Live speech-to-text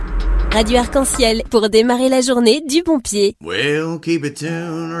Radio Arc En Ciel pour démarrer la journée du bon pied. Well, keep it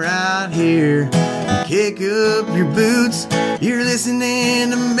tuned right here. Kick up your boots. You're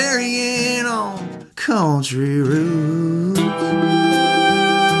listening to Mary on Country Roots.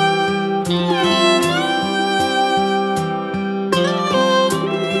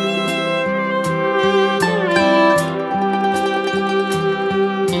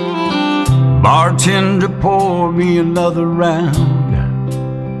 Bartender, pour me another round.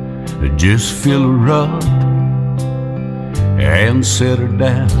 Just fill her up and set her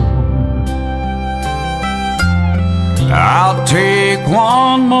down. I'll take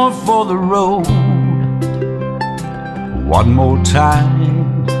one more for the road, one more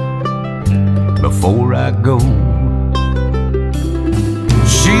time before I go.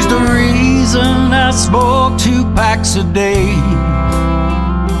 She's the reason I smoke 2 packs a day,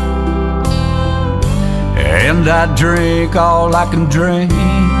 and I drink all I can drink.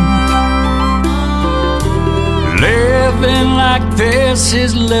 Living like this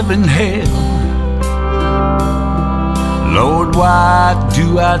is living hell. Lord, why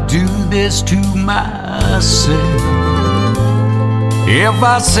do I do this to myself? If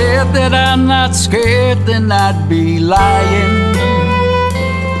I said that I'm not scared, then I'd be lying.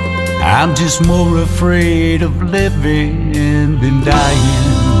 I'm just more afraid of living than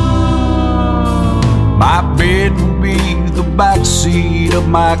dying. My bed will be the backseat of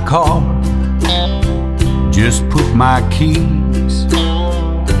my car. Just put my keys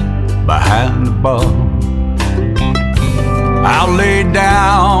behind the bar. I'll lay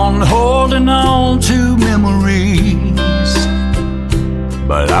down holding on to memories,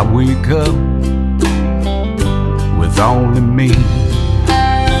 but I wake up with only me.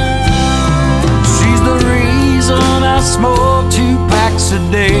 She's the reason I smoke 2 packs a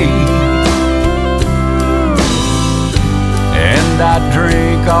day, and I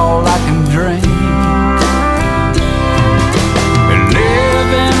drink all I can drink.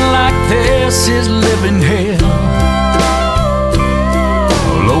 Living like this is living hell.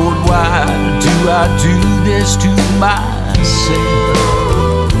 Lord, why do I do this to myself?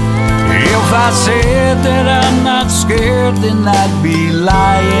 If I said that I'm not scared, then I'd be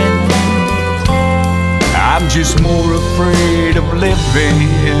lying. I'm just more afraid of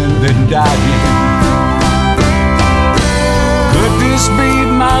living than dying. Could this be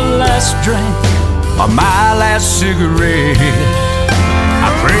my last drink or my last cigarette? I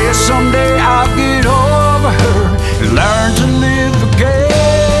pray someday I'll get over her and learn to live again.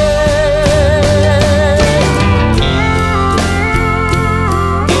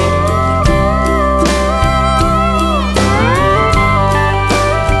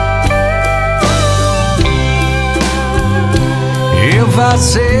 If I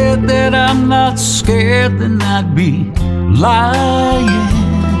said that I'm not scared, then I'd be lying.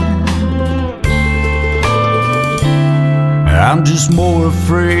 I'm just more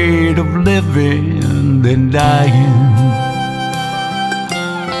afraid of living than dying.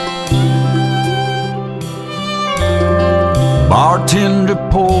 Bartender,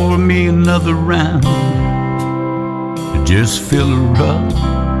 pour me another round. Just fill her up,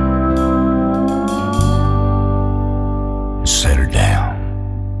 set her down.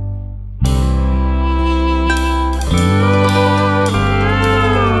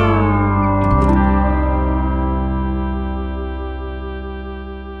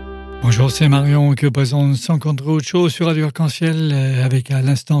 Bonjour, c'est Marion qui présente Mon Country Roots Show sur Radio Arc En Ciel avec à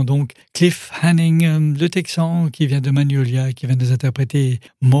l'instant donc Cliff Hanning, le Texan qui vient de Magnolia, qui vient de nous interpréter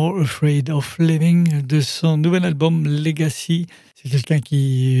More Afraid of Living de son nouvel album Legacy. C'est quelqu'un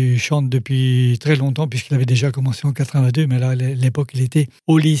qui chante depuis très longtemps puisqu'il avait déjà commencé en 82, mais là à l'époque il était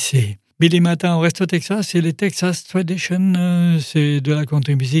au lycée. Billy Matin, on reste au Texas, c'est les Texas Tradition, c'est de la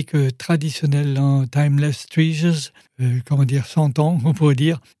country music traditionnelle en Timeless Treasures, sans temps, on pourrait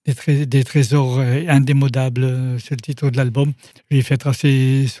dire, des trésors indémodables, c'est le titre de l'album. Il fêtera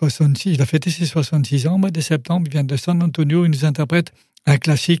ses 66, il a fêté ses 66 ans au mois de septembre, il vient de San Antonio, il nous interprète un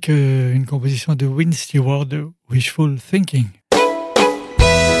classique, une composition de Win Stewart, Wishful Thinking.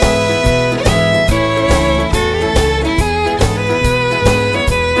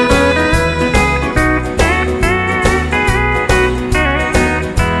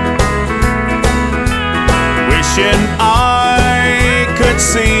 Wishing I could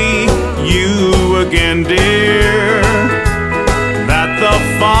see you again, dear, that the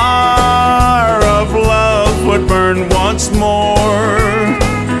fire of love would burn once more.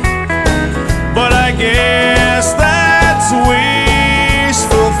 But I guess that's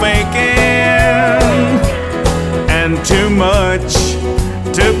wishful thinking, and too much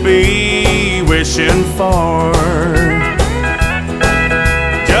to be wishing for.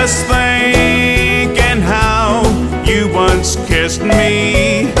 Just think just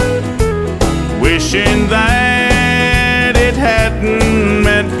me, wishing that it hadn't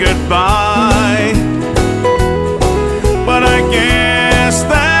meant goodbye. But I guess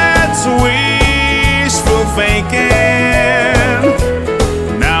that's wishful thinking.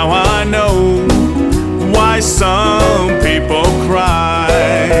 Now I know why some people cry.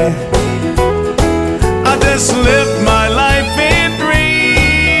 I just live my life in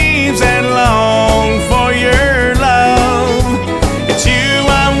dreams and long for your love. It's you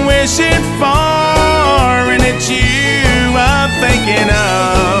I'm wishing for, and it's you I'm thinking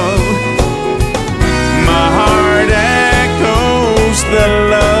of. My heart echoes the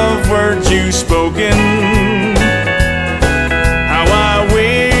love words you've spoken. How I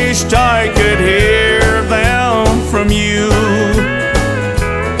wished I could hear them from you.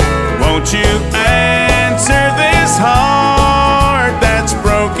 Won't you answer this heart that's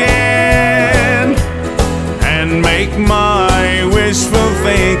broken and make my wishful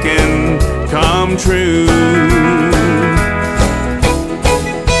thinking come true?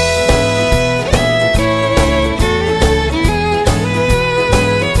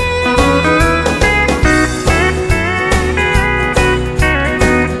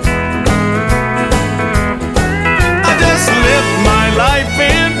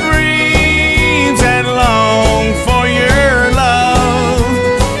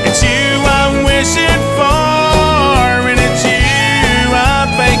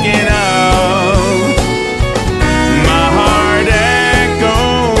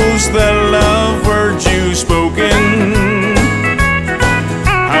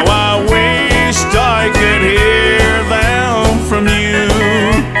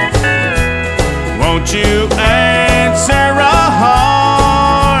 Won't you answer a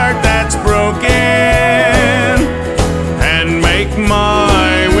heart that's broken and make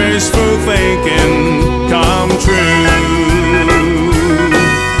my wishful thinking come true?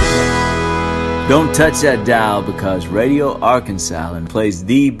 Don't touch that dial, because Radio Arc En Ciel plays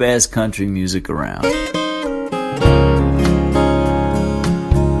the best country music around.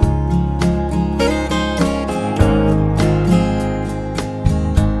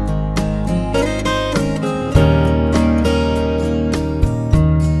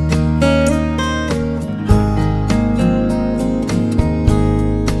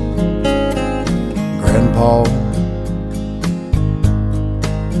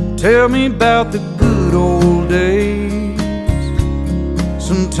 Tell me about the good old days.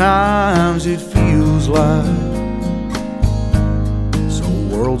 Sometimes it feels like this whole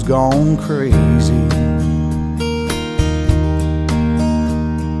world's gone crazy.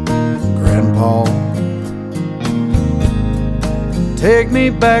 Grandpa, take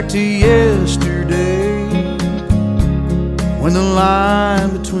me back to yesterday, when the line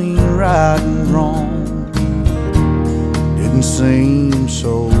between right and wrong didn't seem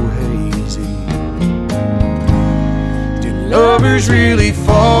so hazy. Did lovers really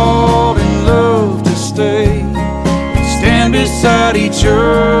fall in love to stay, stand beside each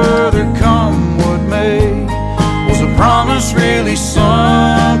other come what may? Was a promise really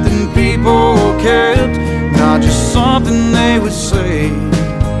something people kept, not just something they would say?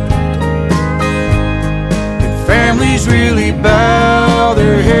 Did families really bow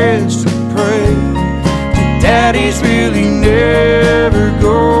their heads to pray? Daddies really never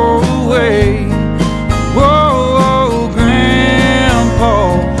go away? Whoa,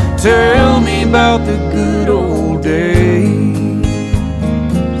 Grandpa, tell me about the good old days.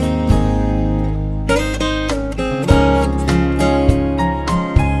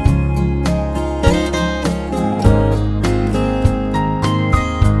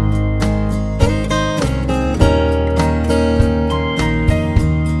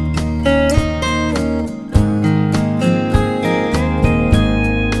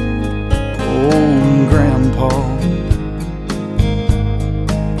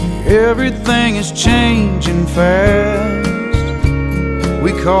 Everything is changing fast.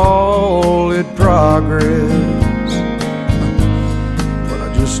 We call it progress, but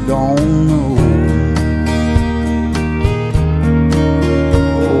I just don't know.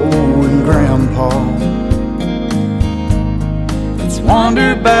 Oh, and Grandpa, let's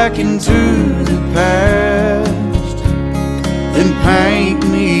wander back into the past, then paint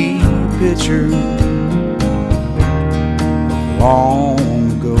me a picture of long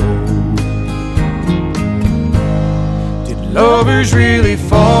ago. Lovers really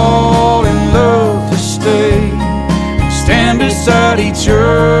fall in love to stay, stand beside each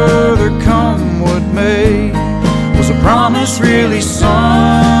other come what may? Was a promise really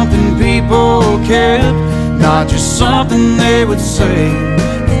something people kept, not just something they would say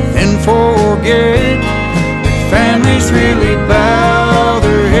and then forget? Did families really bow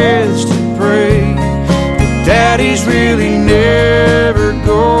their heads to pray. But daddies really never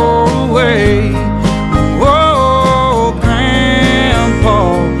go away. Whoa,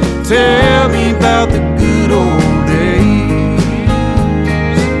 Grandpa, tell me about the good old days.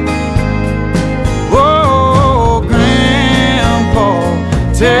 Whoa, Grandpa,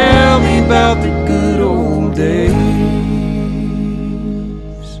 tell me about the good old days.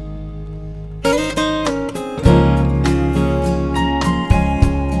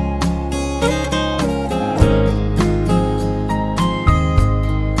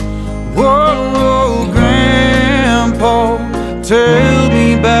 Whoa, Grandpa, tell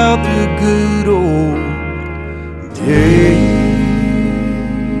me about the good old days.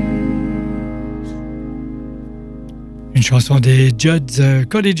 Une chanson des Judds,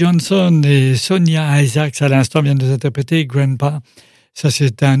 CODY JOHNSON et Sonya Isaacs à l'instant viennent de nous interpréter Grandpa. Ça,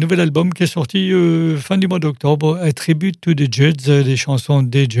 c'est un nouvel album qui est sorti fin du mois d'octobre, A Tribute to the Judds, des chansons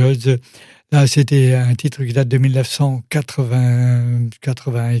des Judds. Là, c'était un titre qui date de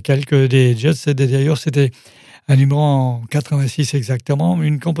 1980 et quelques des Judds. D'ailleurs, c'était un numéro en 86 exactement.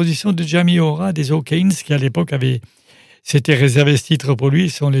 Une composition de Jamie Ora des O'Kanes qui, à l'époque, s'était réservé ce titre pour lui.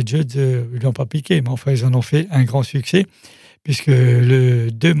 Sont les Judds, ils l'ont pas piqué, mais enfin, ils en ont fait un grand succès puisque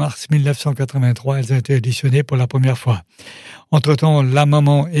le 2 mars 1983, elles ont été auditionnées pour la première fois. Entre-temps, la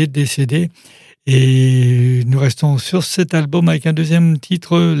maman est décédée et nous restons sur cet album avec un deuxième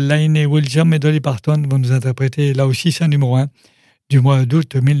titre. Lionel William et Dolly Parton vont nous interpréter, là aussi c'est un numéro 1 du mois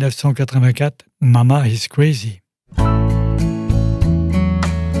d'août 1984, Mama is Crazy.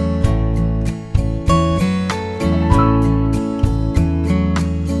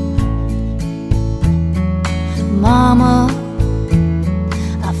 Mama,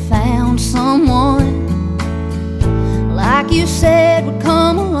 I found someone like you said would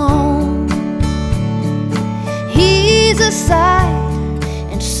come along. He's a sight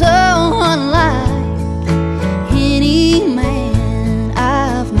and so unlike any man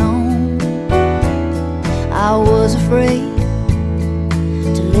I've known. I was afraid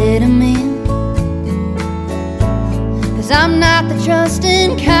to let him in, 'cause I'm not the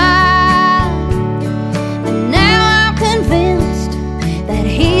trusting kind. And now I'm convinced that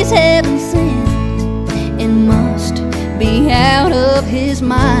he's heaven sent and must be out of his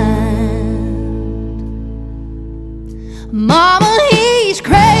mind. Mama, he's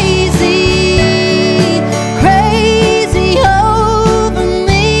crazy, crazy over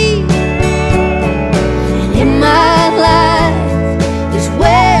me. And in my life is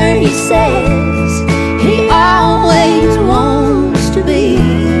where he says he always wants to be.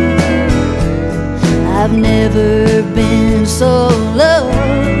 I've never been so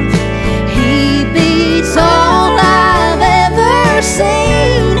loved. He beats all I've ever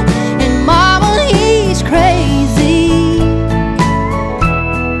seen. And Mama, he's crazy.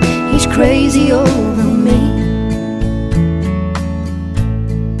 He's crazy over me.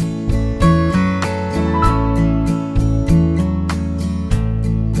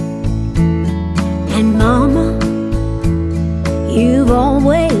 And Mama, you've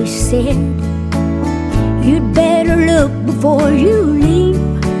always said you'd better look before you leap.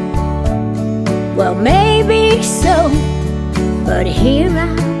 Well, maybe so, but here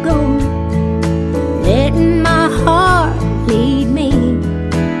I go, letting my heart lead me.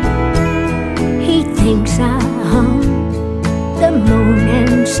 He thinks I haunt the moon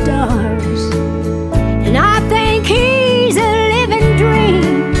and stars, and I think he's a living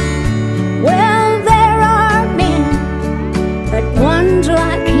dream. Well, there are men, but ones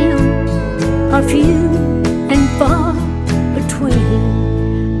like him are few and far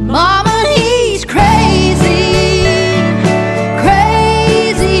between. Mama, he's crazy,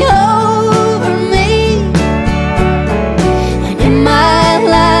 crazy over me. And in my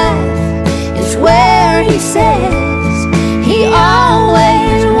life is where he says he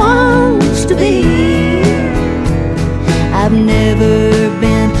always wants to be. I've never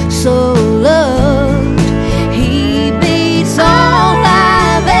been so loved. He beats all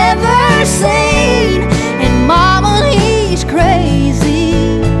I've ever seen. And Mama, he's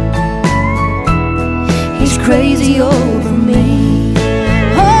crazy. He's crazy over me.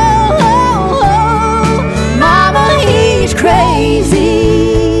 Oh, oh, oh. Mama, he's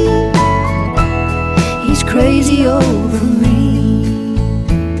crazy. He's crazy over me.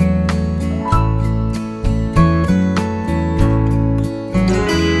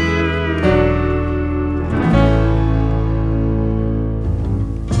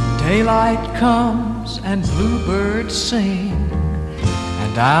 Daylight comes and bluebirds sing,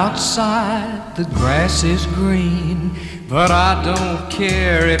 and outside the grass is green. But I don't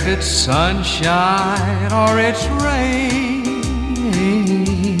care if it's sunshine or it's rain,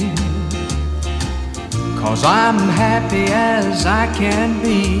 'cause I'm happy as I can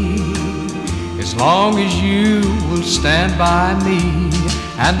be, as long as you will stand by me.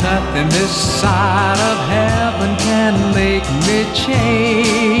 And nothing this side of heaven can make me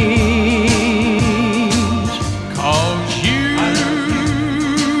change, 'cause you,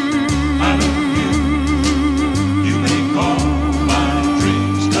 I love you, you make all my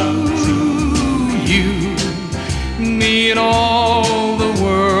dreams come true. You mean all the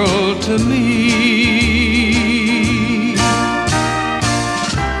world to me.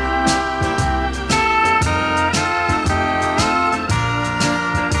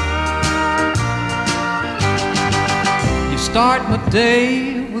 Start my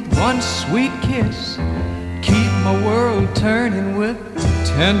day with one sweet kiss, keep my world turning with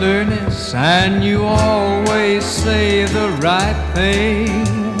tenderness, and you always say the right thing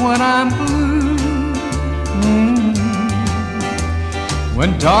when I'm blue.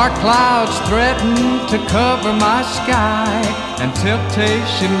 When dark clouds threaten to cover my sky and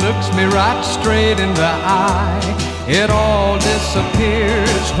temptation looks me right straight in the eye, it all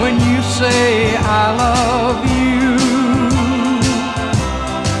disappears when you say I love you.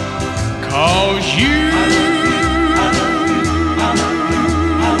 'Cause you, I love you, I love you, I love you,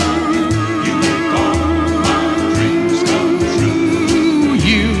 I love you. You make all my dreams come true.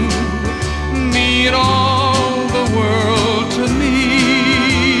 You mean all the world to me.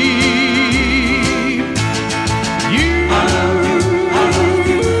 You, I love you, I love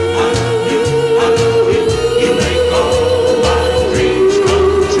you, I love you, I love you. You make all my dreams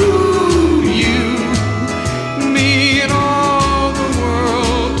come true. You mean all the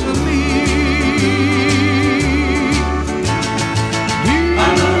world to me.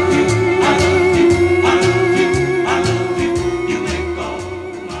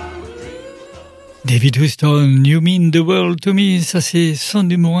 David Houston, You Mean the World to Me, ça c'est son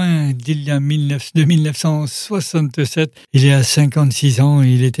numéro 1 de 1967. Il y a 56 ans,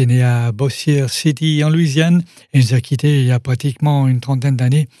 il était né à Bossier City en Louisiane et nous a quittés il y a pratiquement une trentaine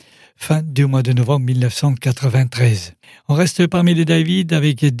d'années, fin du mois de novembre 1993. On reste parmi les David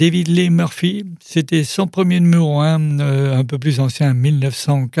avec David Lee Murphy. C'était son premier numéro 1, un peu plus ancien,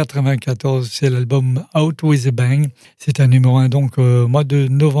 1994. C'est l'album Out With A Bang. C'est un numéro 1 donc au mois de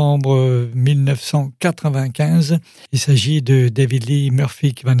novembre 1995. Il s'agit de David Lee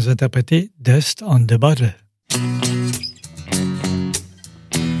Murphy qui va nous interpréter Dust on the Bottle.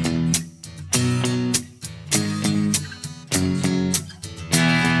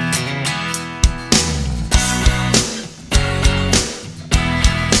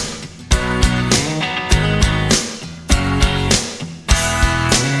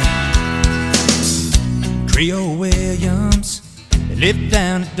 Creole Williams lived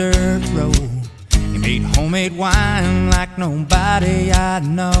down a dirt road. He made homemade wine like nobody I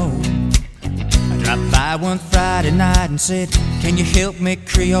know. I dropped by one Friday night and said, can you help me,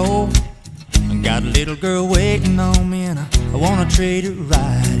 Creole? I got a little girl waiting on me and I wanna treat her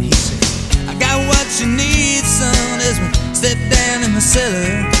right. He said, I got what you need, son, as we stepped down in the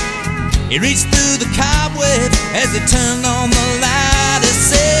cellar. He reached through the cobweb as he turned on the light. He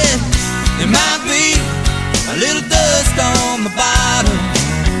said, there might be a little dust on the bottle,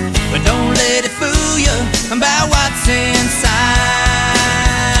 but don't let it fool you about what's inside.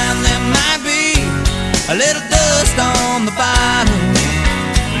 There might be a little dust on the bottle,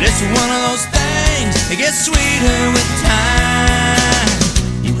 but it's one of those things that gets sweeter with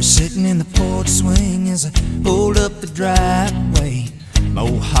time. You were sitting in the porch swing as I pulled up the driveway. My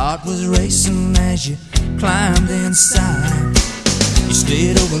old heart was racing as you climbed inside. You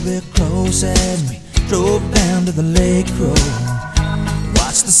slid over real close as we drove down to the lake road.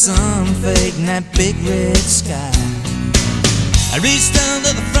 Watched the sun fade in that big red sky. I reached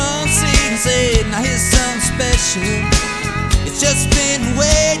under the front seat and said, now here's something special. It's just been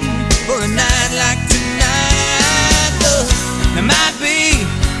waiting for a night like tonight. Look, there might be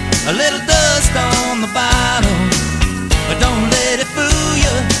a little dust on the bottle, but don't let it fool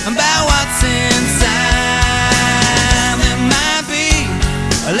you about what's inside. There might be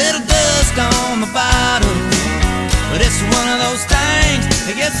a little dust on the bottle, but it's one of those things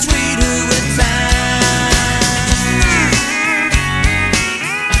that gets sweeter with time.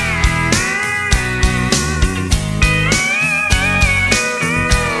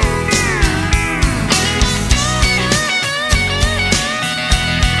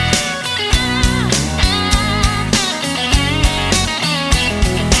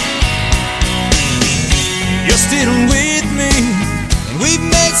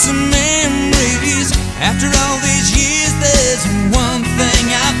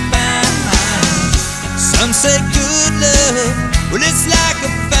 say good love, well it's like a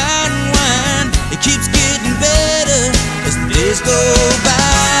fine wine. It keeps getting better as the days go by.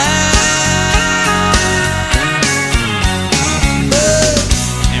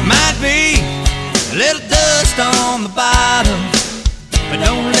 There might be a little dust on the bottom, but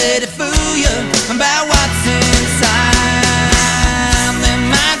don't let it fool you about what's inside. There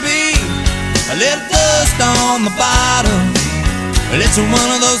might be a little dust on the bottom, but it's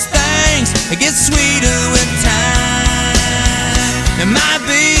one of those things that gets sweeter with time. There might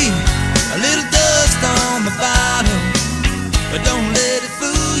be a little dust on the bottom, but don't let it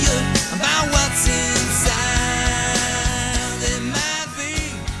fool you about what's inside. There might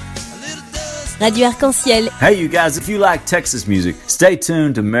be a little dust. Radio Arc En Ciel. Hey, you guys, if you like Texas music, stay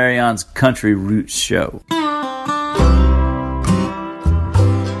tuned to Mon Country Roots Show.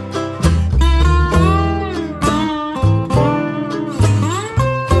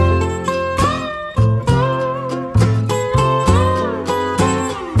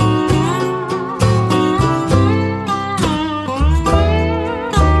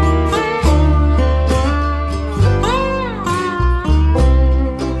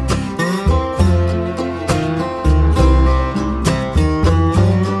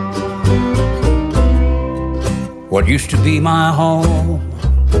 What used to be my home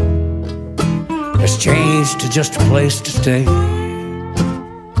has changed to just a place to stay.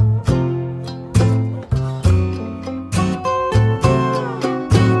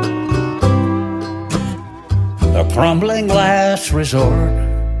 A crumbling last resort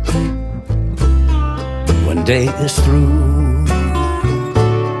when day is through.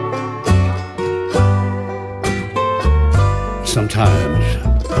 Sometimes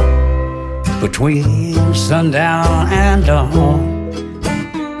between sundown and dawn,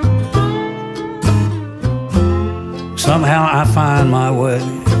 somehow I find my way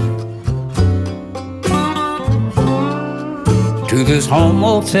to this home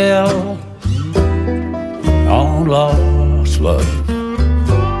motel on Lost Love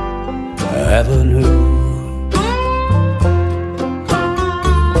Avenue.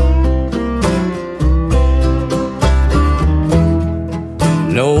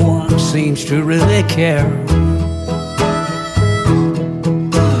 No one seems to really care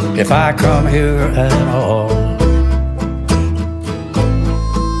if I come here at all.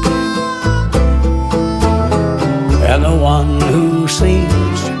 And the one who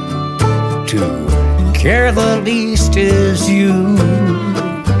seems to care the least is you.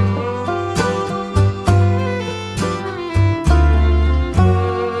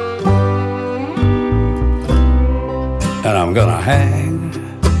 And I'm gonna hang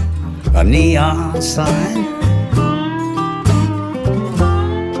a neon sign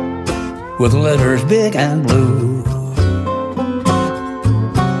with letters big and blue.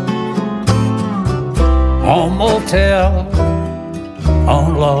 Home motel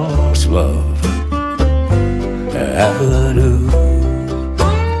on Lost Love Avenue.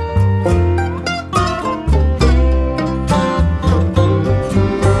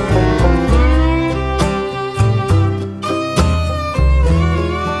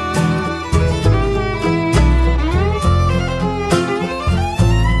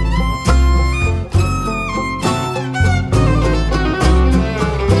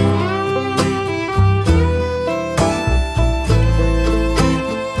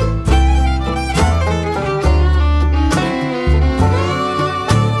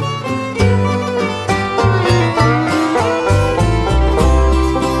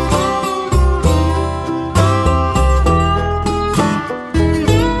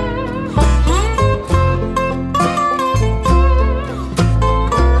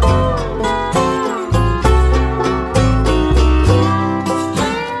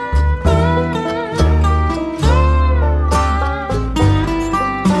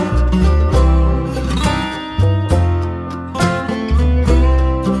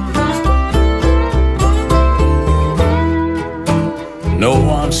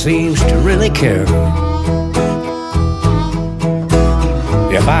 Seems to really care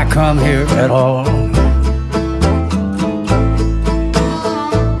if I come here at all.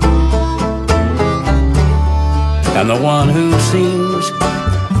 And the one who seems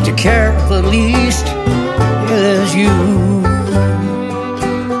to care the least is you.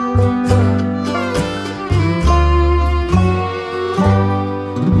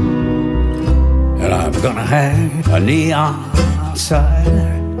 And I'm gonna hang a neon sign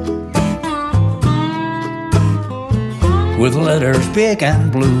with letters big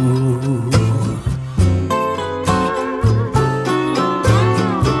and blue.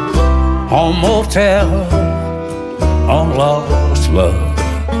 Home motel on Lost Love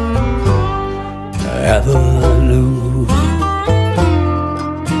Avenue.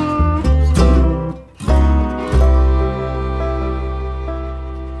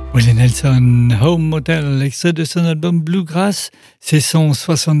 Willie Nelson, Home Motel, extrait de son album Bluegrass. C'est son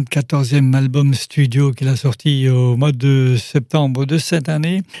 74e album studio qu'il a sorti au mois de septembre de cette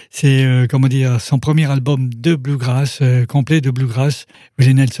année. C'est, son premier album de Bluegrass, complet de Bluegrass.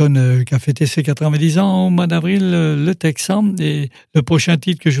 Willie Nelson qui a fêté ses 90 ans au mois d'avril, le Texan. Et le prochain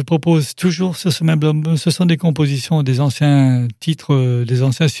titre que je propose toujours sur ce même album, ce sont des compositions des anciens titres, des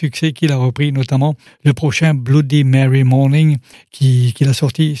anciens succès qu'il a repris, notamment le prochain Bloody Mary Morning qu'il a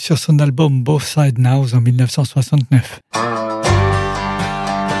sorti sur son album Both Sides Now en 1969.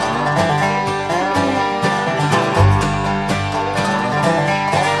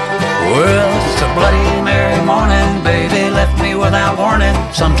 Well, it's a Bloody Mary morning, baby left me without warning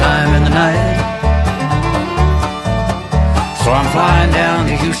sometime in the night. So I'm flying down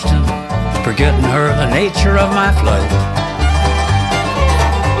to Houston, forgetting her the nature of my flight.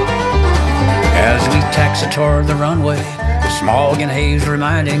 As we taxi toward the runway, smog and haze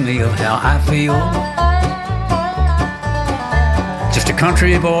reminding me of how I feel. Just a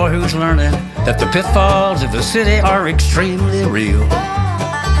country boy who's learning that the pitfalls of the city are extremely real.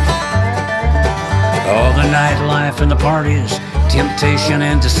 All the nightlife and the parties, temptation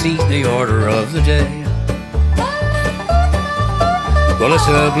and deceit, the order of the day. Well, it's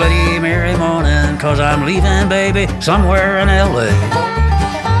a Bloody Mary morning, 'cause I'm leaving, baby, somewhere in L.A.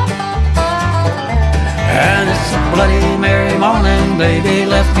 And it's a Bloody Mary morning, baby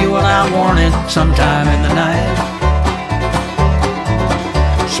left me without warning sometime in the night.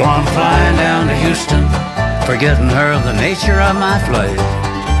 So I'm flying down to Houston, forgetting her the nature of my flight.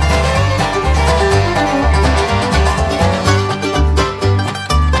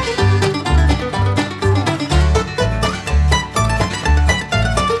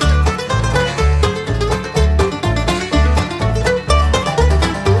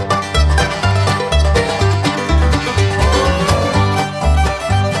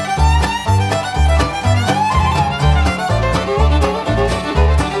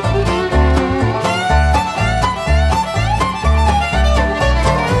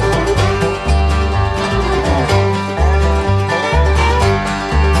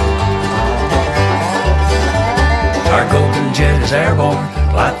 Airborne,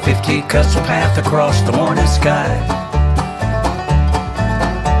 Flight 50 cuts a path across the morning sky.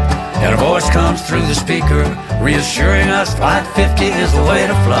 And a voice comes through the speaker, reassuring us Flight 50 is the way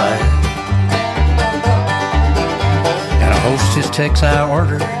to fly. And a hostess takes our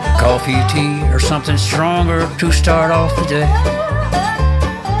order, coffee, tea, or something stronger to start off the day.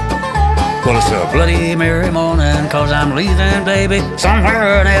 Well, it's a Bloody Mary morning, 'cause I'm leaving, baby,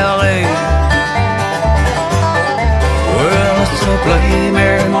 somewhere in L.A. Well, it's a Bloody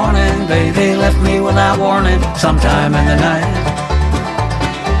Mary morning, baby left me without warning sometime in the night.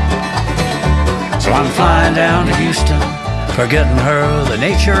 So I'm flying down to Houston, forgetting her the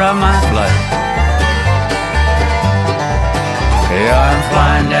nature of my flight. Yeah, I'm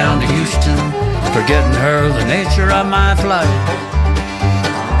flying down to Houston, forgetting her the nature of my flight.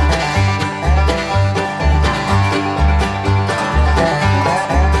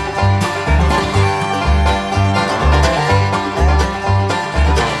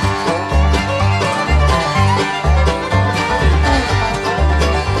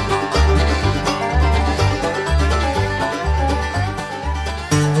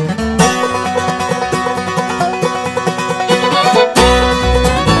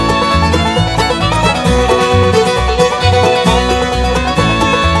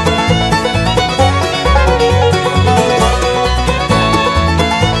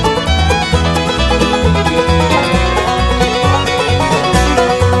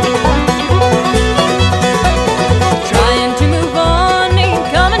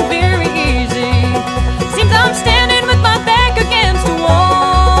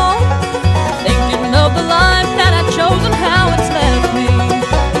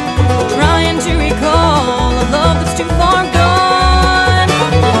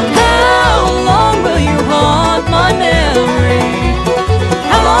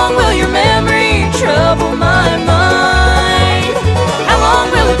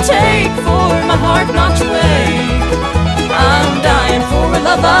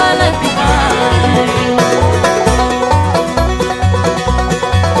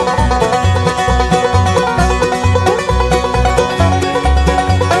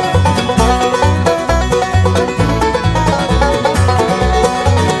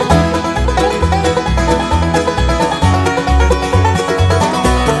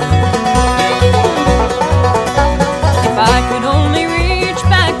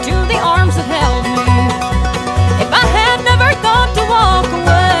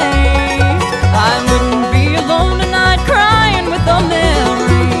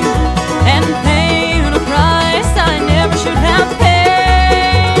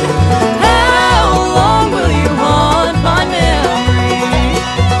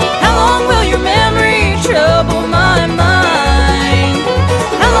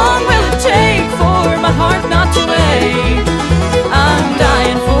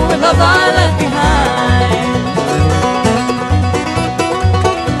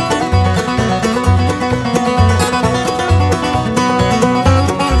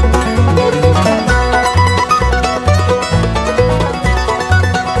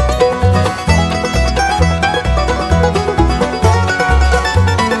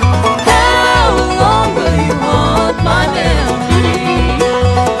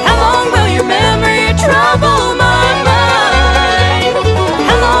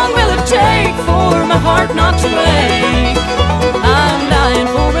 clocks break. I'm dying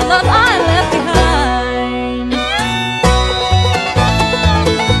for a love I left behind.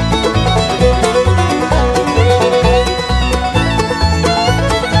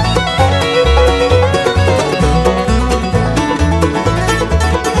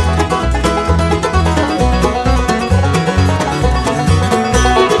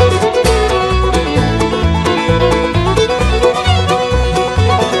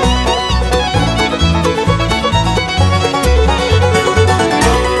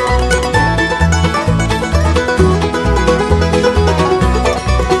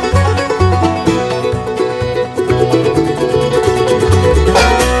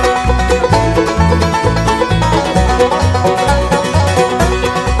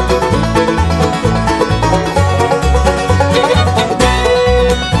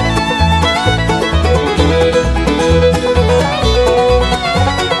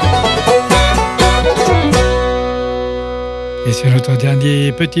 Notre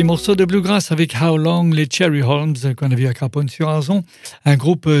dernier petit morceau de bluegrass avec How Long, les Cherry Holmes qu'on a vu à Craponne-sur-Arzon, un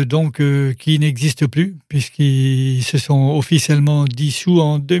groupe donc qui n'existe plus puisqu'ils se sont officiellement dissous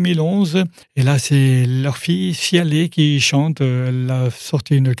en 2011 et là c'est leur fille Cialé qui chante. Elle a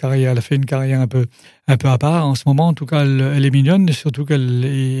sorti une carrière, elle a fait une carrière un peu à part en ce moment. En tout cas elle est mignonne, surtout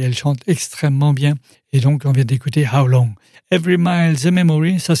qu'elle chante extrêmement bien et donc on vient d'écouter How Long. Every Mile's a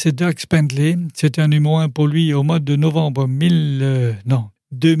Memory, ça c'est Dirk Spendley, c'était un numéro 1 pour lui au mois de novembre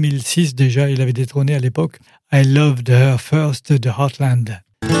 2006 déjà, il avait détrôné à l'époque I Loved Her First de Heartland.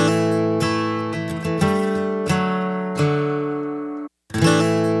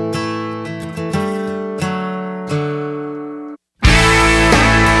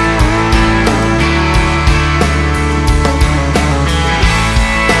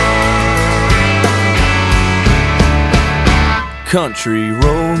 Country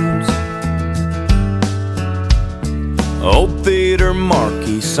roads, old theater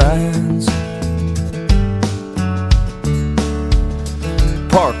marquee signs,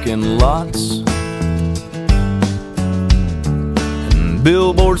 parking lots, and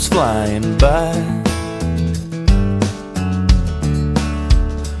billboards flying by,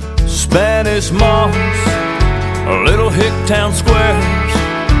 Spanish moss, little hick town squares,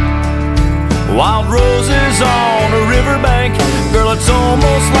 wild roses on a riverbank. Girl, it's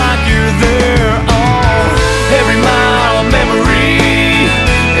almost like you're there. Oh, every mile of memory,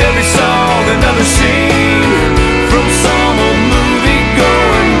 every song another scene, from some old movie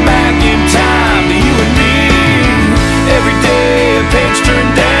going back in time to you and me. Every day a page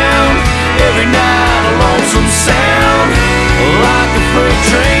turned down, every night a lonesome sound, like a freight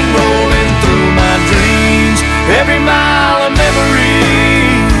train rolling through my dreams. Every mile of memory.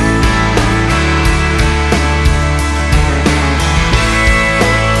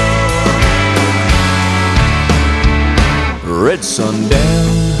 Red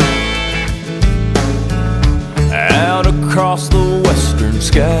sundown out across the western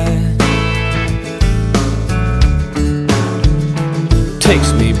sky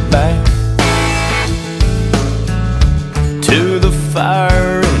takes me back to the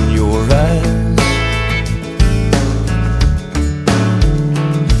fire in your eyes.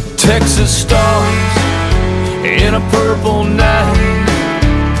 Texas stars in a purple night,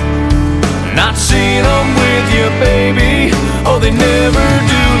 not seeing them with you, baby. Oh, they never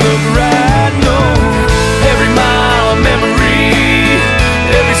do look right, no. Every mile of memory,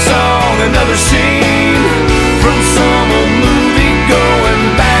 every song another scene, from some old movie going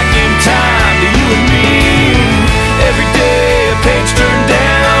back in time to you and me. Every day a page turned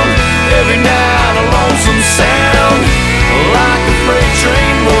down, every night a lonesome sound, like a freight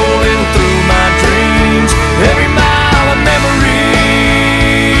train rolling through my dreams. Every mile of memory.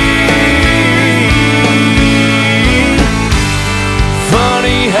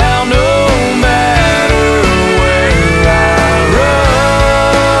 Funny how no matter where I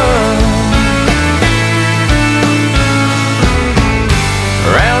run,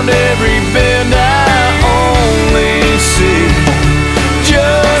 around every bend I only see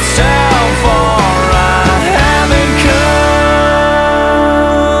just how far I haven't come.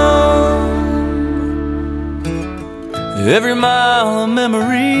 Every mile a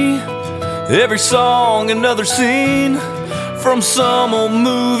memory, every song another scene, from some old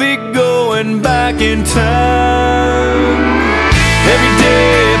movie going back in time. Every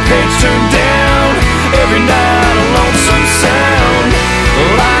day a page turned down, every night a lonesome sound,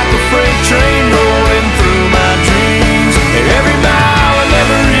 like a freight train rolling through my dreams. Every mile a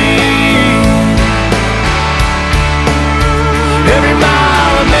memory, every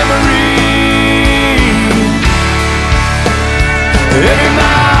mile a memory, every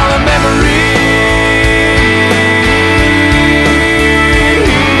mile a memory.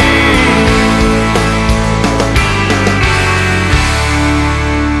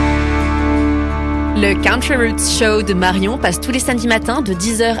 Country Roots Show de Marion passe tous les samedis matins de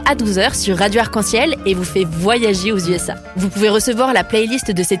 10h à 12h sur Radio Arc En Ciel et vous fait voyager aux USA. Vous pouvez recevoir la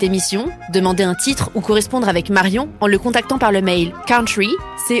playlist de cette émission, demander un titre ou correspondre avec Marion en le contactant par le mail country,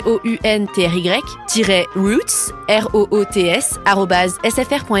 COUNTRY-roots, ROOTS,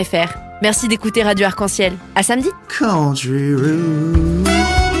 @sfr.fr. Merci d'écouter Radio Arc En Ciel. À samedi. Country Roots.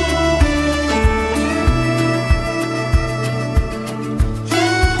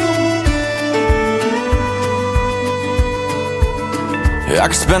 I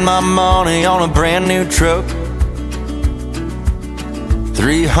could spend my money on a brand new truck,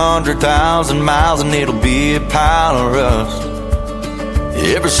 300,000 miles and it'll be a pile of rust.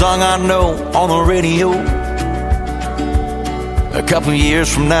 Every song I know on the radio, a couple years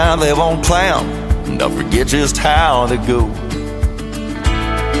from now they won't play 'em, and I'll forget just how they go.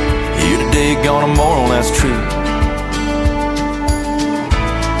 Here today, gone tomorrow, that's true.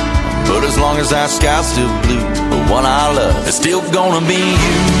 But as long as that sky's still blue, the one I love is still gonna be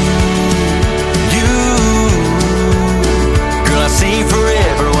you. You, girl, I see you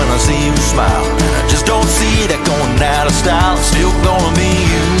forever when I see you smile, and I just don't see that going out of style. It's still gonna be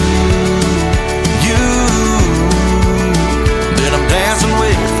you. You, that I'm dancing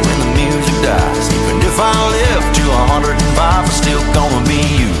with when the music dies. Even if I live to 105, it's still gonna be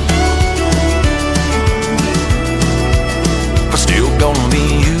you. It's still gonna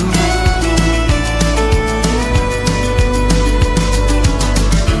be you.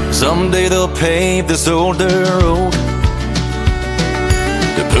 Someday they'll pave this old dirt road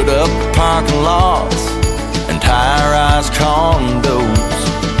to put up parking lots and high-rise condos.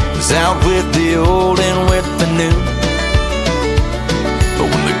 It's out with the old and with the new. But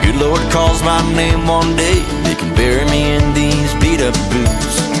when the good Lord calls my name one day, they can bury me in these beat-up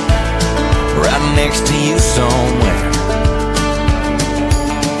boots right next to you somewhere.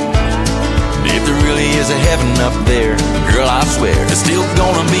 If there really is a heaven up there, girl, I swear it's still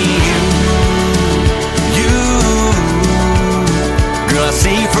gonna be you. You, girl, I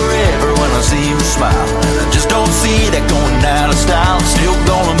see you forever when I see you smile, and I just don't see that going out of style. It's still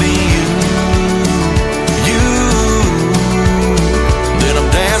gonna be you. You, that I'm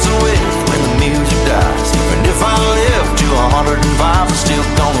dancing with when the music dies. Even if I live to 105, it's still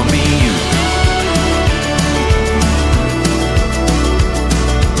gonna be you.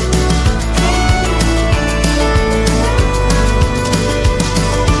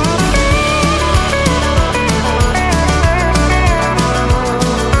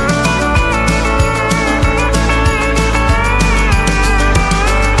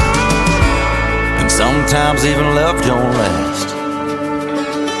 Sometimes even love don't last.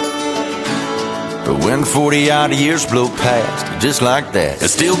 But when 40-odd years blow past, just like that,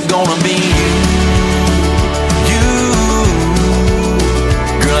 it's still gonna be you. You,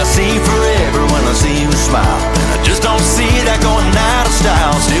 girl, I see you forever when I see you smile, and I just don't see that going out of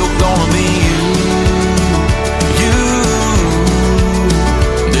style. Still gonna be you. You,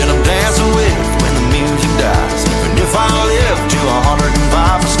 that I'm dancing with when the music dies. Even if I live to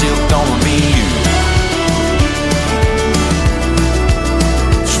 105, it's still gonna be you.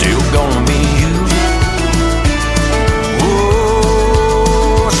 Gonna be you.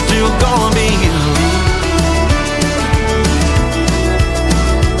 Oh, still gonna be you.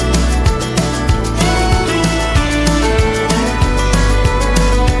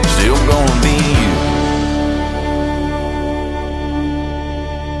 Still gonna be you.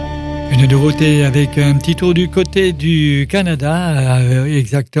 Une nouveauté avec un petit tour du côté du Canada,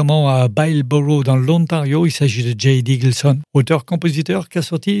 exactement à Bileborough dans l'Ontario. Il s'agit de Jade Eagleson, auteur-compositeur qui a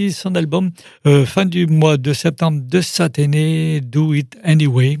sorti son album fin du mois de septembre de cette année, Do It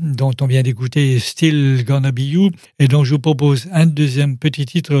Anyway, dont on vient d'écouter Still Gonna Be You, et dont je vous propose un deuxième petit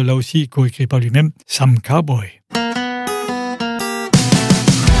titre, là aussi coécrit par lui-même, Some Cowboy.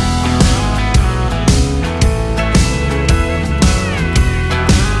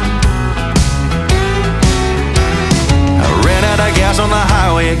 Gas on the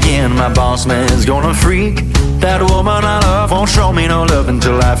highway again, my boss man's gonna freak. That woman I love won't show me no love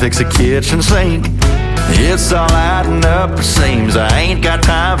until I fix a kitchen sink. It's all adding up, it seems I ain't got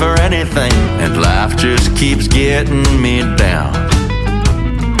time for anything, and life just keeps getting me down.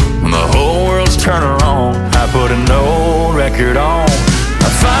 When the whole world's turning on, I put an old record on. I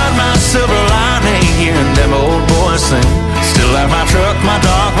find my silver lining hearing them old boys sing. Still have my truck, my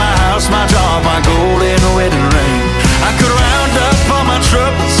dog, my house, my job, my golden wedding ring. I could round up all my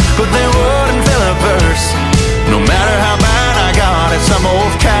troubles, but they wouldn't fill a purse. No matter how bad I got it, some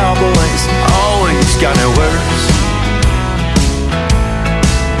old cowboys always got it worse.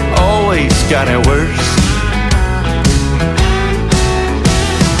 Always got it worse.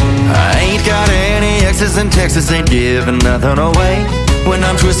 I ain't got any places in Texas ain't giving nothing away. When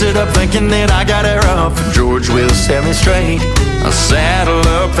I'm twisted up thinking that I got it rough, George will set me straight. I'll saddle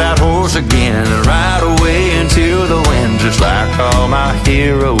up that horse again and ride away into the wind, just like all my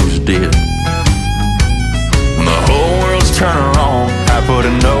heroes did. When the whole world's turning wrong, I put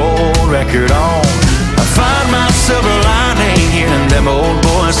an old record on. I find my silver lining hearing them old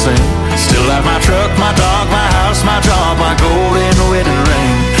boys sing. Still have my truck, my dog, my house, my job, my golden wedding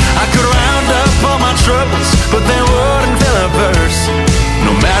ring. I could round up all my troubles, but they wouldn't fill a verse.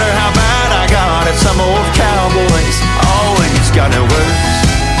 No matter how bad I got it, some old cowboys always got it worse.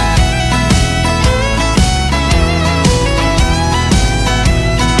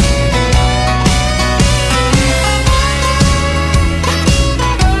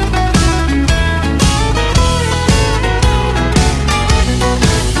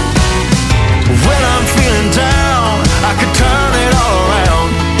 When I'm feeling down, I could turn it all around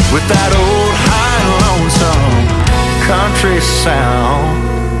with that old high and lonesome country sound.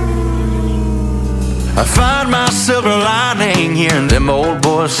 I find my silver lining hearing them old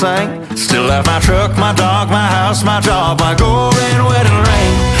boys sing. Still have my truck, my dog, my house, my job, my golden wedding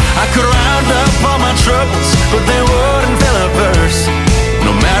ring. I could round up all my troubles, but they wouldn't fill a verse.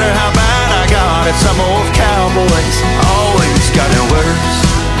 No matter how bad I got it, some old cowboys always got it worse.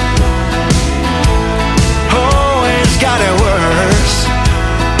 Always got it worse.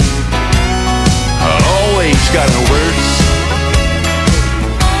 Always got it worse.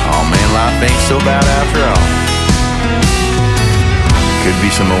 Oh man, life ain't so bad after all. Could be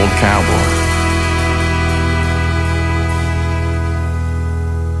some old cowboy.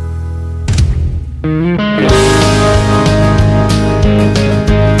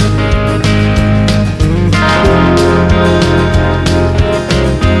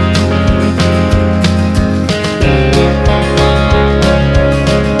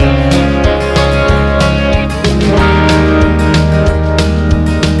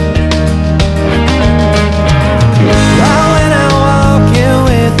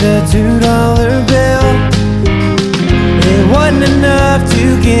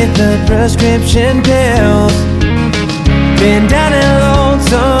 The prescription pills. Been down and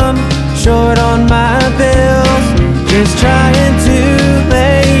lonesome, short on my bills. Just trying to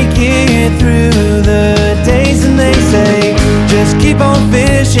make it through the days. And they say, just keep on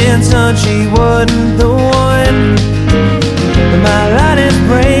fishing, son, she wasn't the one. But my line is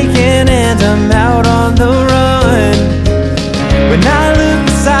breaking and I'm out on the run. When I look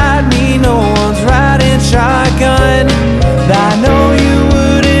beside me, no one's riding shotgun. I know you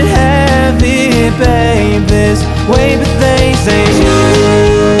wouldn't have it, babe, this way, but they say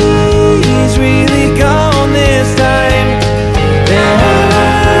she's really gone this time. And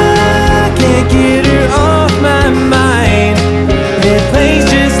I can't get her off my mind. It plays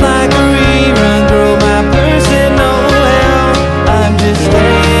just like a rerun, girl, my personal hell. I'm just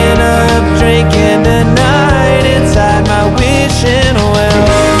staying up, drinking the night inside my wishing well.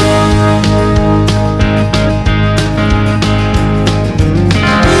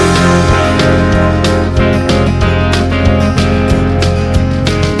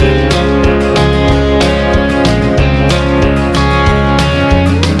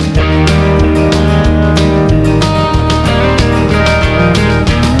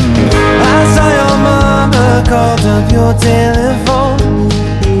 Your telephone,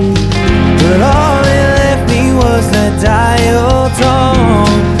 but all it left me was the dial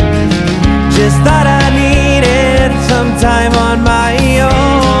tone. Just thought I needed some time on my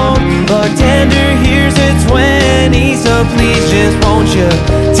own. Bartender, here's a 20, so please just won't you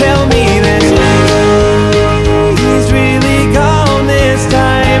tell me that he's really gone this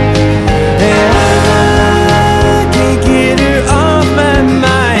time. And I can't get her off my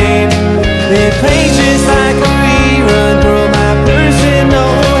mind. It plays just like a rerun, girl, my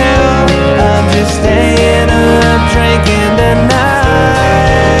personal hell. I'm just staying up, drinking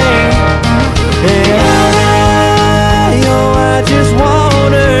tonight. And I just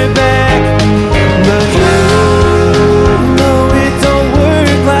want her back. But you know it don't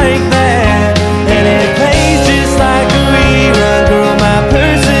work like that.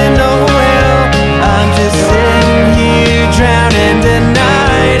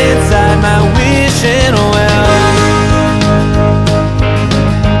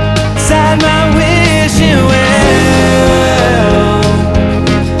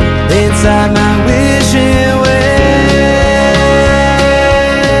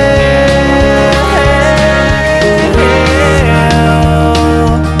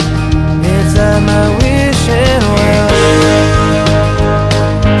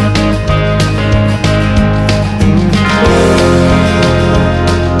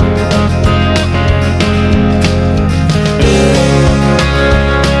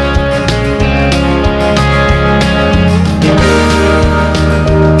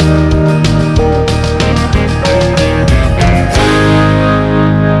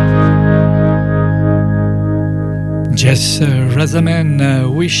 Jesse Rasanen,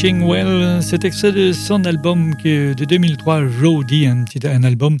 Wishing Well, cet extrait de son album de 2003, Roadie, un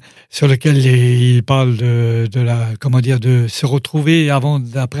album sur lequel il parle de se retrouver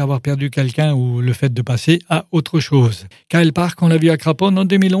après avoir perdu quelqu'un ou le fait de passer à autre chose. Kyle Park, on l'a vu à Craponne en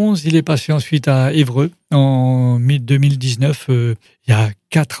 2011, il est passé ensuite à Évreux en 2019, il y a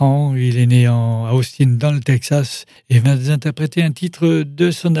 4 ans, il est né à Austin dans le Texas et vient d'interpréter un titre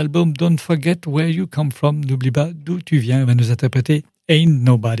de son album Don't Forget Where You Come From, n'oublie pas d'où tu viens, il va nous interpréter Ain't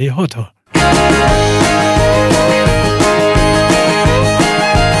Nobody Hotter.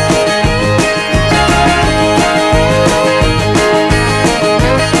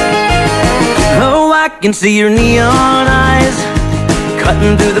 Oh, I can see your neon eyes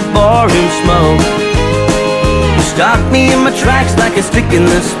cutting through the barroom smoke. Stop me in my tracks like a stick in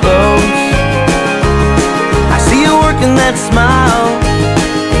the spokes. I see you working that smile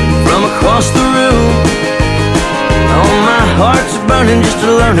from across the room. Oh, my heart's burning just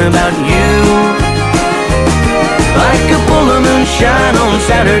to learn about you. Like a full moonshine on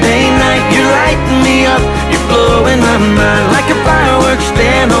Saturday night, you're lighting me up, you're blowing my mind. Like a fireworks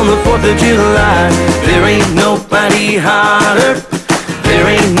stand on the 4th of July. There ain't nobody hotter, there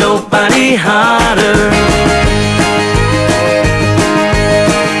ain't nobody hotter.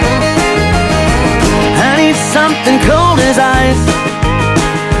 Something cold as ice,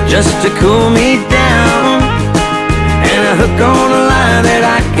 just to cool me down, and a hook on a line that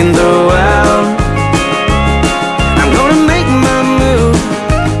I can throw out. I'm gonna make my move,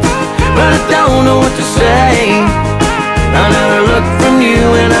 but I don't know what to say. Another look from you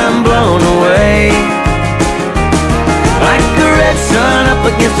and I'm blown away. Like a red sun up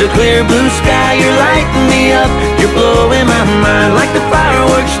against a clear blue sky, you're lighting me up, you're blowing my mind. Like the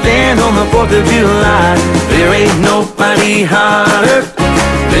fireworks stand on the 4th of July. There ain't nobody hotter,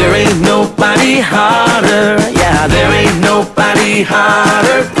 there ain't nobody hotter. Yeah, there ain't nobody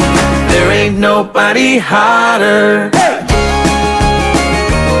hotter, there ain't nobody hotter. Hey!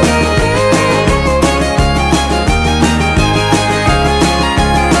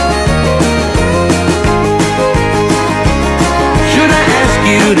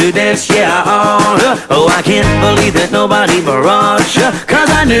 To dance, yeah, I oughta. Oh, I can't believe that nobody brought ya,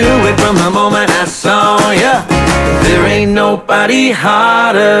 'cause I knew it from the moment I saw ya. There ain't nobody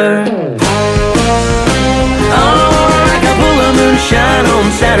hotter. Oh, like a full of moonshine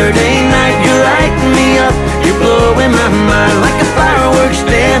on Saturday night, you're lighting me up, you're blowing my mind. Like a fireworks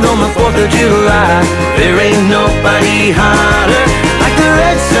stand on the 4th of July. There ain't nobody hotter. Like the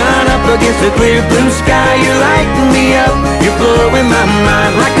red sun up against a clear blue sky, you're lighting me up, you're blowing my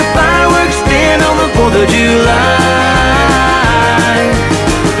mind. Like a fireworks stand on the 4th of July.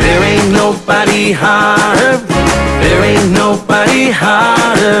 There ain't nobody hotter, there ain't nobody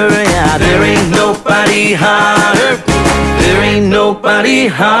hotter. Yeah, there ain't nobody hotter, there ain't nobody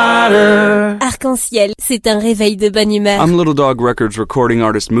hotter. Arc En Ciel, c'est un réveil de bonne humeur. I'm Little Dog Records recording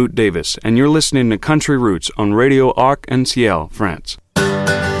artist Moot Davis, and you're listening to Country Roots on Radio Arc En Ciel, France.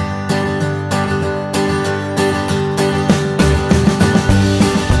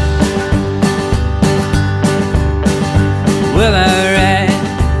 Well, I ride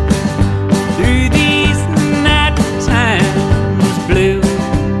through these night times blue,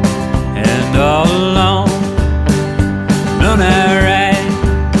 and all alone, don't I ride,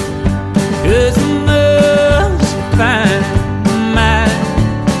 'cause I must find my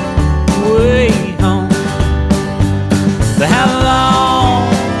way home. But how long,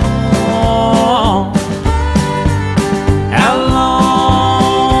 how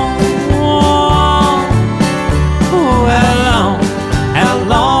long, oh, how long, how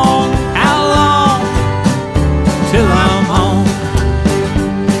long, how long, till I'm home.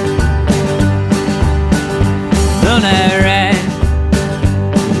 Don't I ride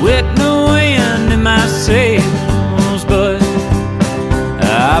with no wind in my sails, but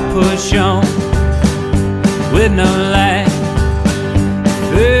I push on with no light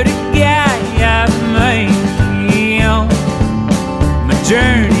for the guy I've made on my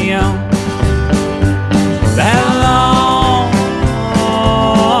journey on. How long,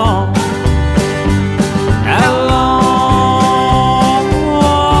 how long,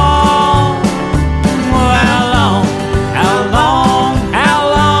 how long, how long, how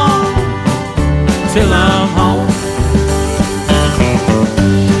long, till I'm home.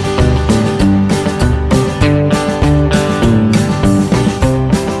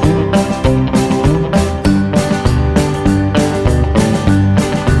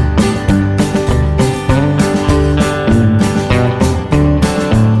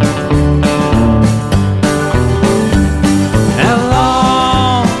 How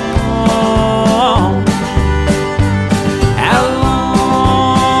long,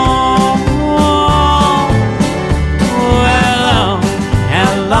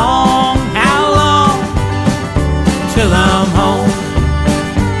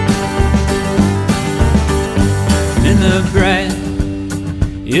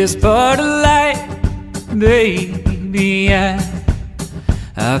 is part of life, baby.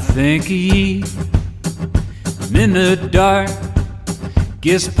 I think of you. I'm in the dark,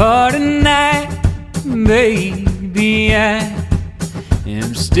 guess part of night, baby. I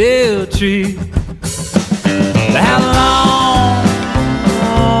am still true. But how long?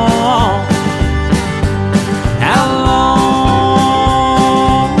 How long?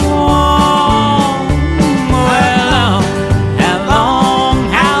 Well,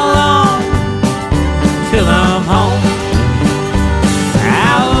 how long till I'm home?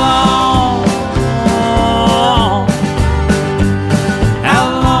 How long? How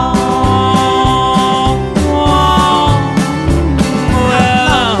long?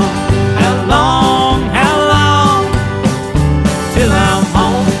 Well, how long till I'm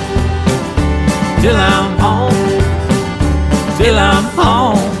home? Till I'm home. Till I'm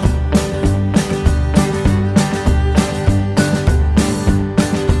home.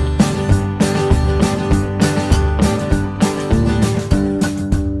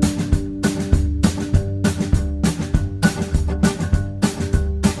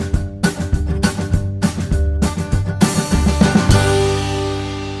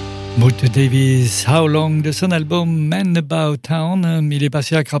 Motel Davis, How Long, de son album Man About Town. Il est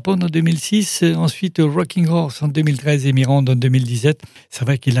passé à Craponne en 2006, ensuite Rocking Horse en 2013 et Mirande en 2017. C'est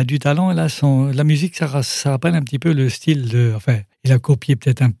vrai qu'il a du talent, et là, la musique, ça rappelle un petit peu le style de... Enfin, il a copié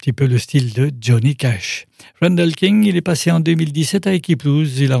peut-être un petit peu le style de Johnny Cash. Randall King, il est passé en 2017 à Equipe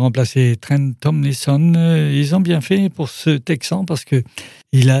Blues. Il a remplacé Trent Tomlinson. Ils ont bien fait pour ce Texan parce que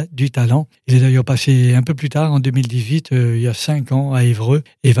il a du talent. Il est d'ailleurs passé un peu plus tard, en 2018, il y a 5 ans, à Évreux,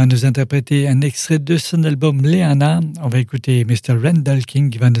 et va nous interpréter un extrait de son album Leanna. On va écouter Mr. Randall King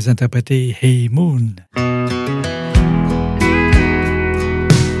qui va nous interpréter Hey Moon.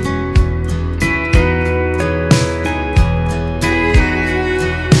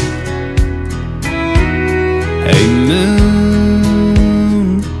 Hey moon,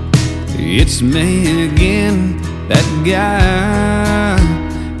 it's me again, that guy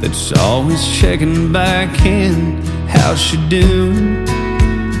that's always checking back in. How's she doing?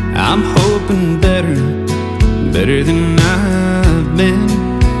 I'm hoping better than I've been.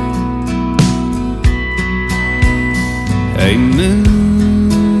 Hey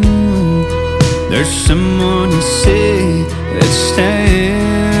moon, there's someone you see that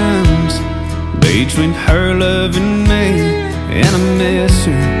stands between her love and me, and I miss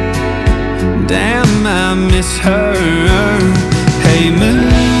her. Damn, I miss her. Hey moon,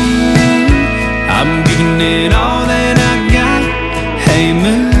 I'm giving it all that I got. Hey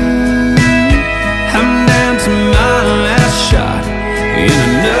moon, I'm down to my last shot, and I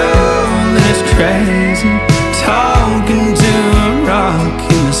know that it's crazy talking to a rock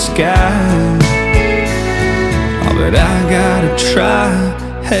in the sky. Oh, but I gotta try.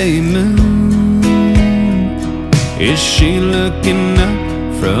 Hey moon, is she looking up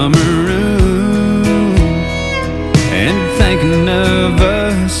from her room and thinking of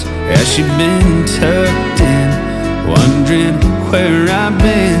us? Has she been tucked in, wondering where I've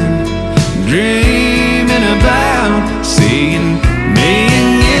been, dreaming about seeing me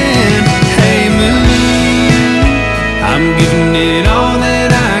again? Hey moon, I'm giving it all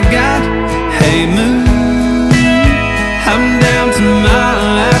that I got. Hey moon, I'm down to my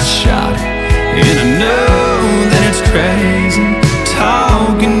last shot, and I know that it's crazy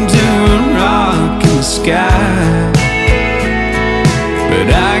talking to a rock in the sky, but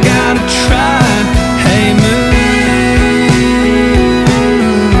I gotta try. Hey moon,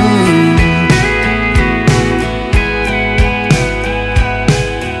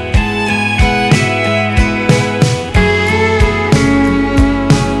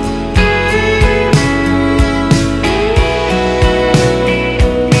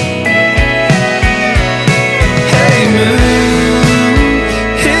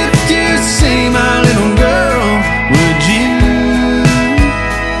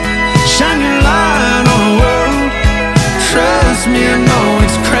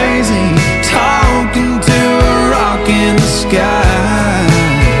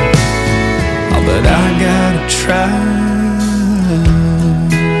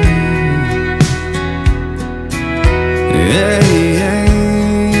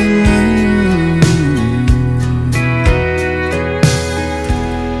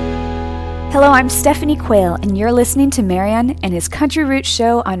 I'm Stephanie Quayle, and you're listening to Marion and his Country Roots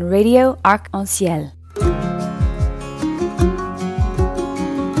Show on Radio Arc En Ciel.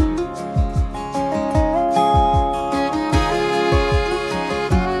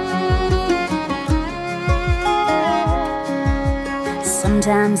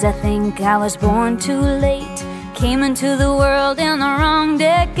 Sometimes I think I was born too late. came into the world in the wrong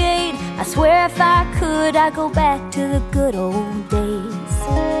decade. I swear if I could, I'd go back to the good old days.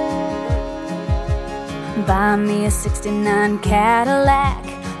 Buy me a 69 Cadillac,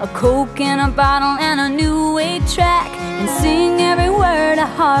 a Coke in a bottle and a new 8-track, and sing every word of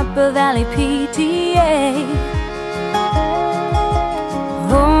Harper Valley PTA.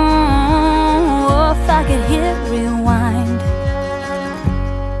 Oh, if I could hit rewind,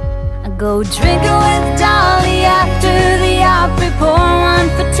 I'd go drinking with Dolly after the Opry, pour one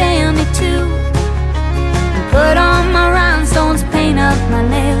for Tammy too, and put on my rhinestones, paint up my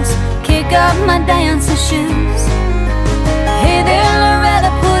nails, kick up my dancing shoes. Hey there,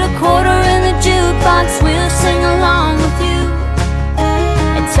 Loretta, put a quarter in the jukebox, we'll sing along with you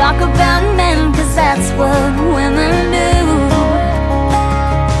and talk about men, 'cause that's what women do.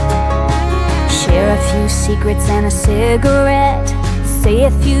 Share a few secrets and a cigarette, say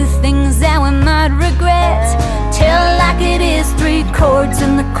a few things that we might regret, tell like it is, 3 chords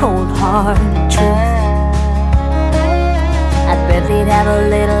in the cold hard truth. I bet they'd have a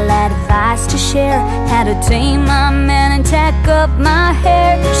little advice to share, how to tame my man and tack up my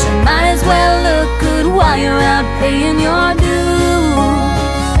hair. So might as well look good while you're out paying your dues.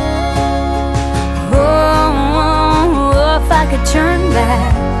 Oh, if I could turn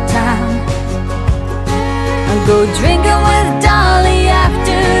back time, I'd go drinking with Dolly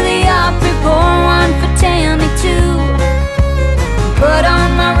after the Opry, pour one for Tammy too, put on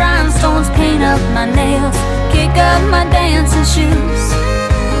my rhinestones, paint up my nails, kick up my dancing shoes.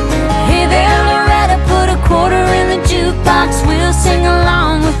 Hey there, Loretta, put a quarter in the jukebox, we'll sing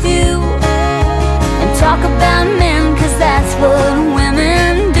along with you and talk about men, 'cause that's what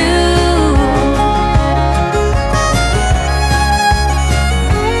women do.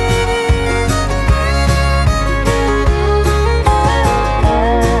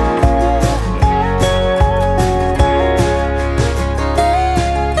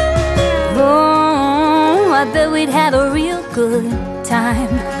 I bet we'd have a real good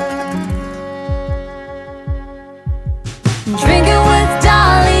time drinking with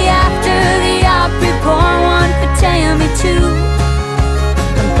Dolly after the Opry, pour one for Tammy too,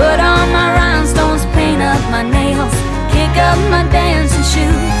 and put on my rhinestones, paint up my nails, kick up my dancing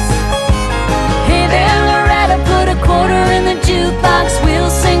shoes. Hey there, Loretta, put a quarter in the jukebox, we'll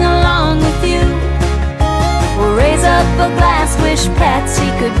sing along with you. We'll raise up a glass, wish Patsy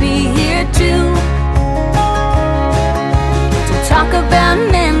could be here too, talk about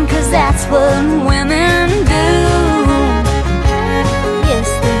men, 'cause that's what women do. Yes,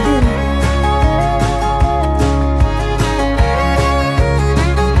 they do.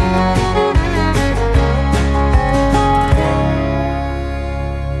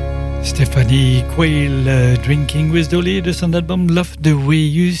 Stephanie Quayle, Drinking with Dolly, de son album Love the Way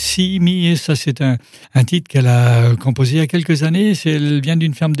You See Me. Et ça, c'est un titre qu'elle a composé il y a quelques années. Elle vient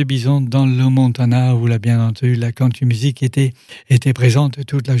d'une ferme de bisons dans le Montana, où bien entendu la country music était présente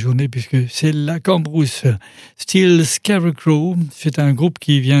toute la journée, puisque c'est la Cambrousse. Steel Scarecrow, c'est un groupe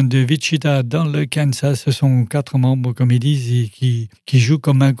qui vient de Wichita dans le Kansas. Ce sont 4 membres, comme ils disent, et qui jouent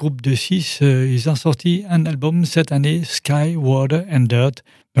comme un groupe de 6. Ils ont sorti un album cette année, Sky, Water and Dirt.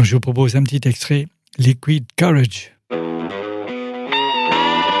 Donc je vous propose un petit extrait, Liquid Courage. I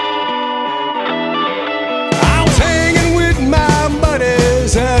was hanging with my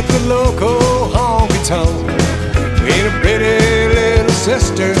buddies at the local honky-tonk when a pretty little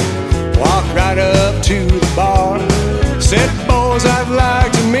sister walked right up to the bar. Said, boys, I'd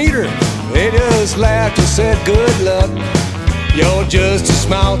like to meet her. They just laughed and said, good luck. You're just a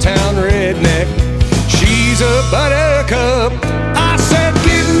small town redneck. She's a buttercup. I said,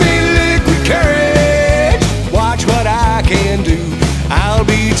 give me liquid courage. Watch what I can do. I'll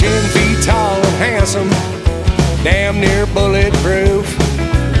be 10 feet tall and handsome, damn near bulletproof.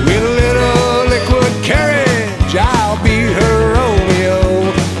 With a little liquid courage, I'll be her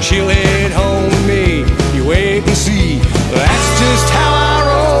Romeo. She'll head home with me. You wait and see. That's just how I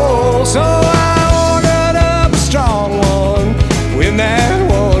roll. So I ordered up a strong one. When that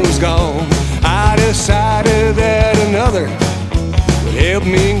one was gone, I decided that another would help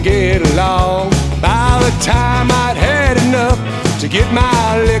me get along. By the time I'd had enough to get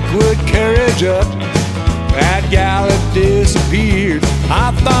my liquid courage up, that gal had disappeared.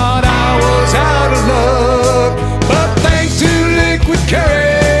 I thought I was out of luck, but thanks to liquid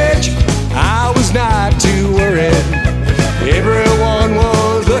courage, I was not too worried. Everyone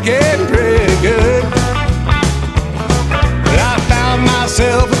was looking pretty good. But I found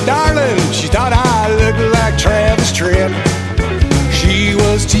myself a darling. She thought I looked like Travis Tritt. She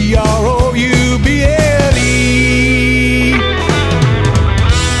was Trouble.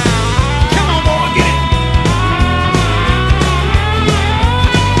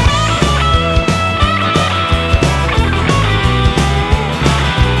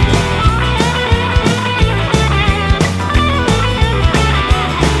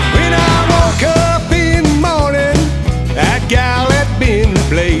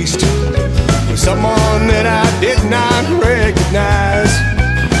 faced with someone that I did not recognize.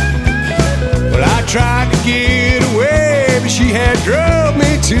 Well, I tried to get away, but she had drove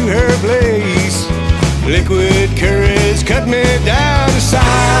me to her place. Liquid courage cut me down to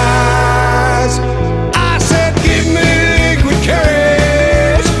size. I said, give me liquid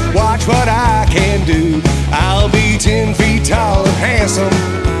courage, watch what I can do. I'll be 10 feet tall and handsome,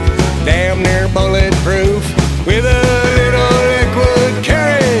 damn near bulletproof. With a little liquid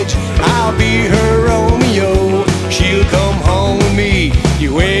courage, I'll be her Romeo. She'll come home with me,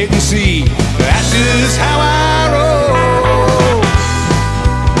 you wait and see. That's just how I roll.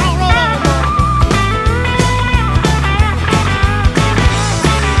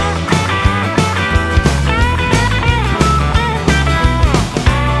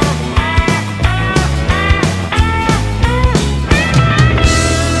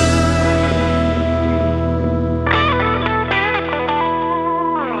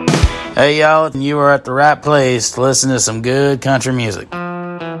 Hey y'all, you are at the right place to listen to some good country music.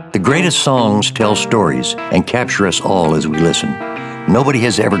 The greatest songs tell stories and capture us all as we listen. Nobody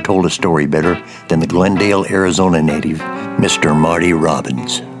has ever told a story better than the Glendale, Arizona native, Mr. Marty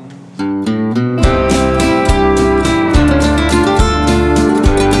Robbins.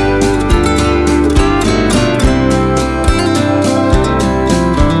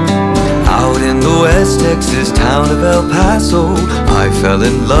 Out in the West Texas town of El Paso, I fell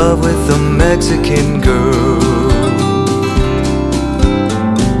in love with a Mexican girl.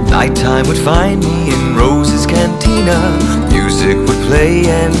 Nighttime would find me in Rose's Cantina. Music would play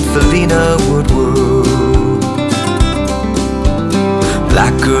and Felina would whirl.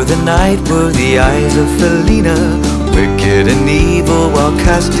 Blacker than night were the eyes of Felina, wicked and evil while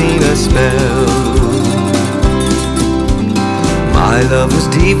casting a spell. My love was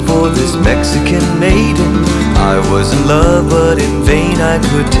deep for this Mexican maiden. I was in love, but in vain I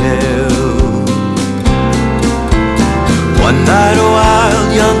could tell. One night a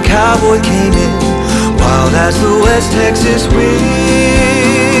wild young cowboy came in, wild as the West Texas wind.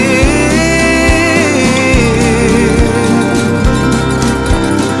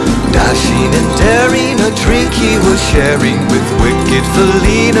 Dashing and daring, a drink he was sharing with wicked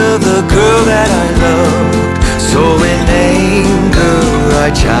Felina, the girl that I loved. So in anger I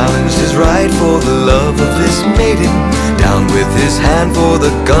challenged his right for the love of this maiden, down with his hand for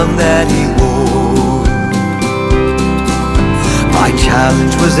the gun that he wore. My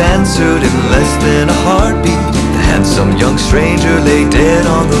challenge was answered in less than a heartbeat. The handsome young stranger lay dead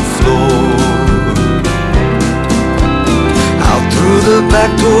on the floor. Out through the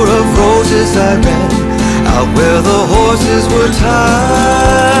back door of Roses I ran, out where the horses were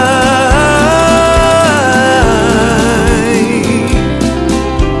tied.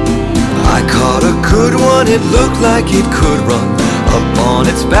 I caught a good one, it looked like it could run. Up on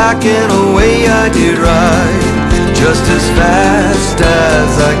its back and away I did ride, just as fast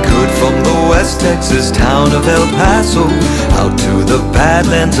as I could, from the West Texas town of El Paso out to the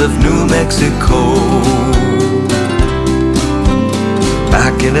badlands of New Mexico.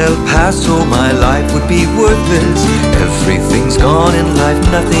 Back in El Paso my life would be worthless. Everything's gone in life,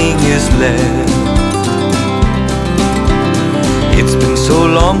 nothing is left. It's been so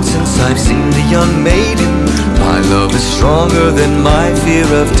long since I've seen the young maiden. My love is stronger than my fear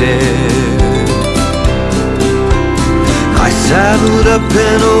of death. I saddled up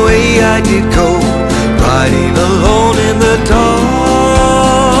and away I did go, riding alone in the dark.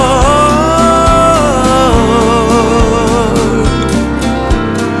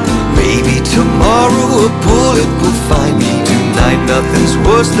 Maybe tomorrow a bullet will find me. Tonight nothing's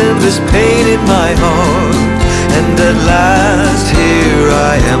worse than this pain in my heart. And at last here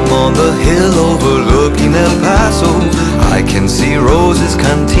I am on the hill overlooking El Paso. I can see Rose's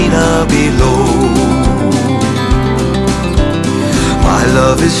Cantina below. My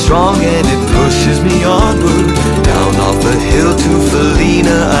love is strong and it pushes me onward. Down off the hill to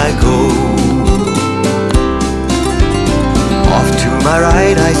Felina I go. Off to my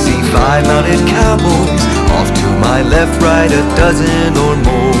right I see 5 mounted cowboys. Off to my left, right, a dozen or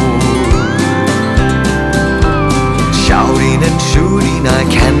more. Shouting and shooting, I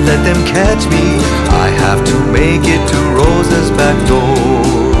can't let them catch me. I have to make it to Rosa's back door.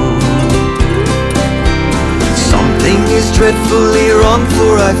 Something is dreadfully wrong,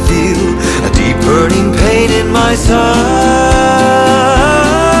 for I feel a deep burning pain in my side.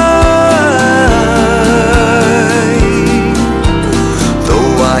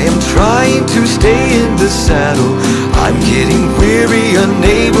 Though I am trying to stay in the saddle, I'm getting weary,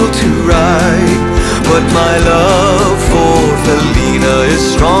 unable to ride. But my love for Felina is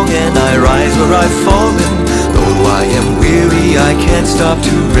strong, and I rise where I've fallen. Though Though I am weary, I can't stop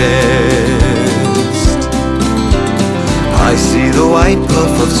to rest. I see the white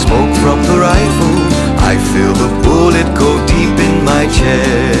puff of smoke from the rifle. I feel the bullet go deep in my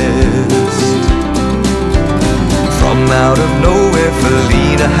chest. From out of nowhere,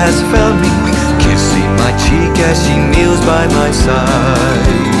 Felina has found me, kissing my cheek as she kneels by my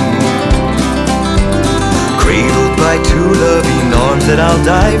side. Cradled by two loving arms that I'll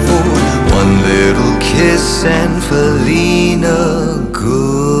die for. One little kiss and Felina,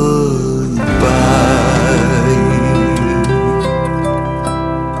 goodbye.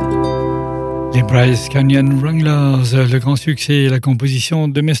 Les Bryce Canyon Wranglers, le grand succès et la composition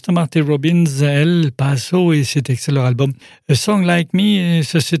de Mr. Marty Robbins, elle, Passe, et c'est extrait leur album A Song Like Me.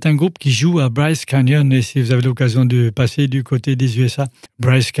 C'est un groupe qui joue à Bryce Canyon, et si vous avez l'occasion de passer du côté des USA,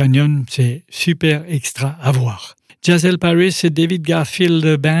 Bryce Canyon, c'est super extra à voir. Jazelle Paris et David Garfield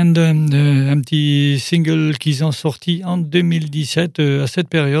Band, un petit single qu'ils ont sorti en 2017, à cette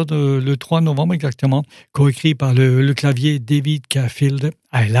période, le 3 novembre exactement, coécrit par le clavier David Garfield,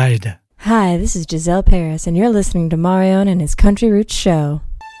 I Lied. Hi, this is Giselle Paris, and you're listening to Marion and his Country Roots Show.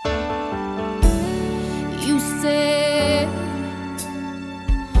 You said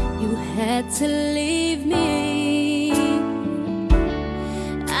you had to leave me.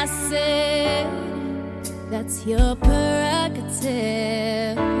 I said that's your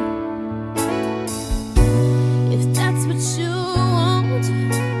prerogative. If that's what you want,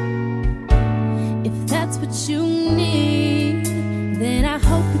 if that's what you need, then I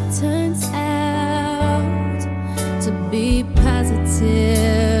hope it turns out to be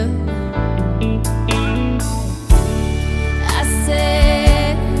positive. I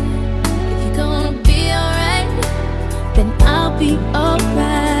said, if you're gonna be alright, then I'll be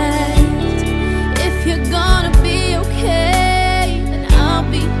alright. If you're gonna be okay, then I'll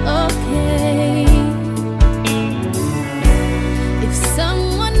be okay. If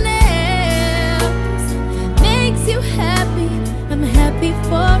someone else makes you happy, I'm happy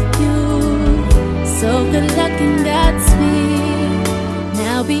for you. So good luck and Godspeed.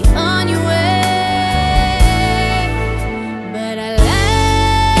 Now be on your way. But I lied.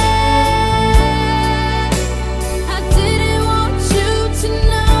 I didn't want you to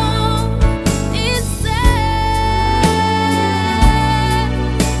know. It's sad.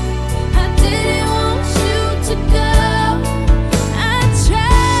 I didn't want you to go. I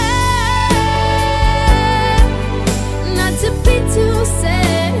tried not to be too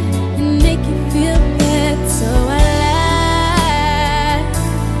sad and make you feel bad, so I lied,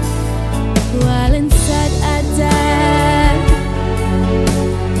 while inside I died.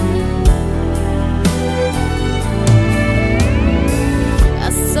 I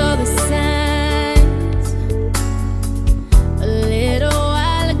saw the signs a little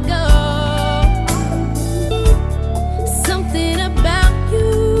while ago. Something about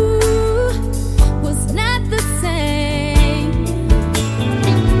you was not the same.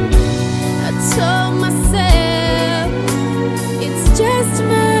 I told myself it's just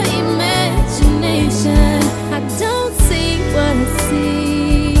my imagination. I don't see what I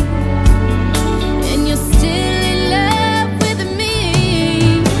see, and you're still in love with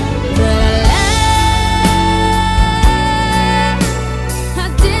me. But I lied. I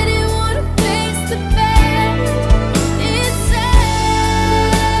didn't want to face the fact. It's sad.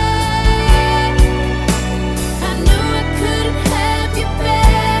 I knew I couldn't have you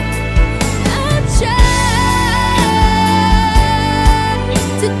back. I tried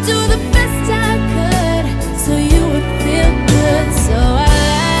to do the best I could so you would feel good. So I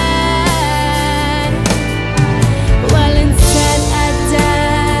lied, while inside I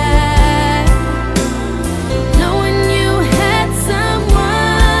died, knowing you had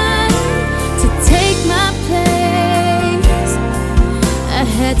someone to take my place. I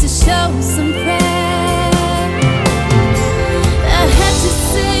had to show some pride. I had to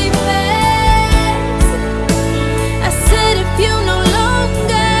say thanks. I said if you no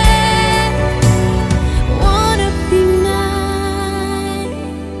longer wanna be mine,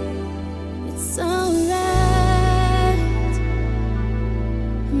 it's alright.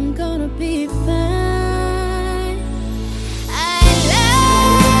 I'm gonna be fine. I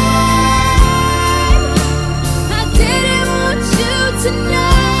lied. I didn't want you to know.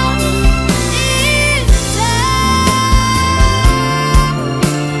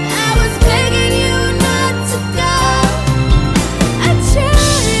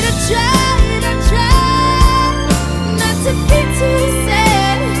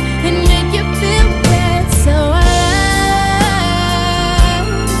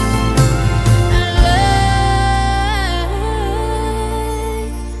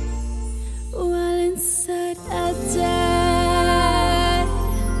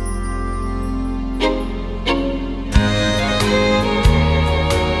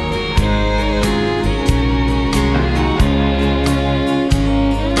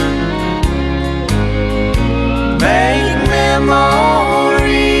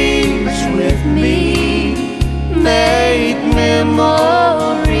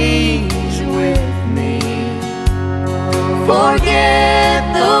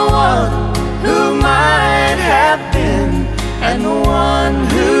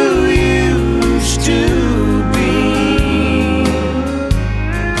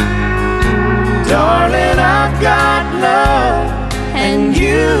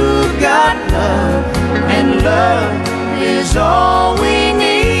 is all we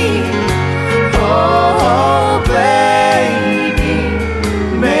need. Oh, baby,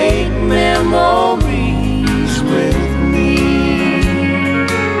 make memories with me.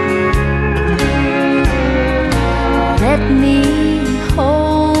 Let me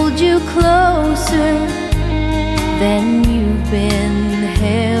hold you closer than you've been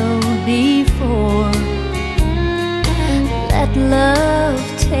held before. Let love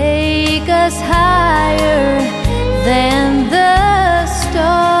take us higher than the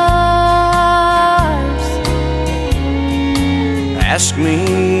stars. Ask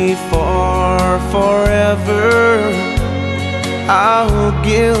me for forever, I'll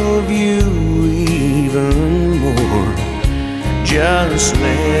give you even more. Just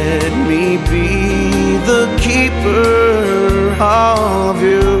let me be the keeper of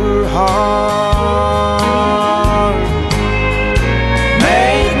your heart.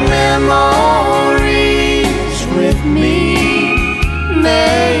 Make memories with me.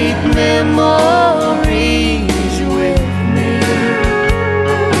 Make memories with me.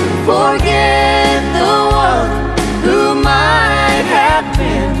 Forget the one who might have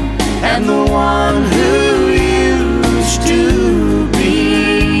been and the one who used to be.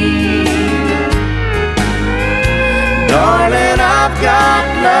 Darling, I've got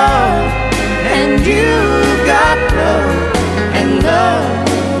love and you've got love, and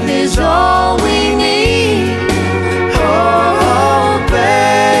love is all we need. Oh,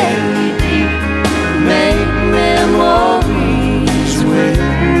 baby, make memories with me.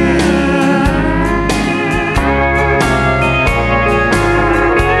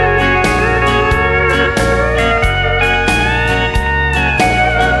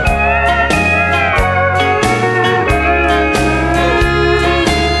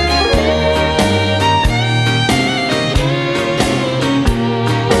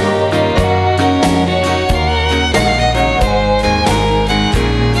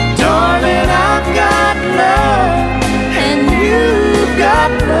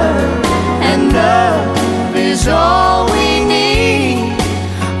 Is all we need.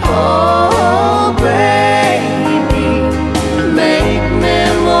 Oh, baby, make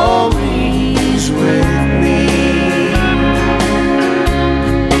memories with me.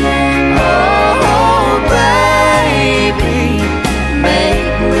 Oh, baby,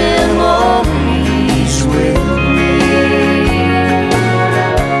 make memories with me.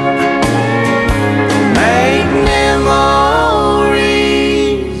 Make memories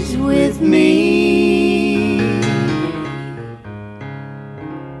with me.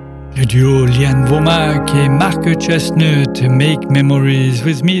 Le duo Lee Ann Womack et Mark Chestnut, Make Memories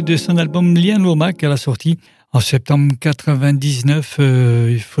With Me, de son album Lee Ann Womack à la sortie en septembre 99.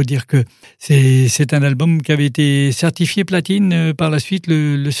 Il faut dire que c'est un album qui avait été certifié platine. Par la suite,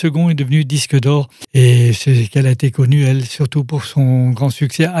 le second est devenu disque d'or. Et c'est qu'elle a été connue, elle, surtout pour son grand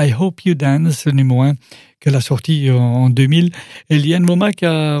succès I Hope You Dance, numéro 1, qu'elle a sorti en 2000. Et Lee Ann Womack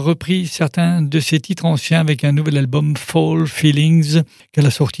a repris certains de ses titres anciens avec un nouvel album, Fall Feelings, qu'elle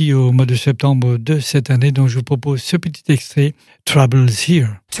a sorti au mois de septembre de cette année, dont je vous propose ce petit extrait, Trouble's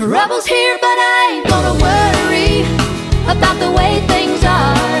Here. Trouble's here, but I ain't gonna worry about the way things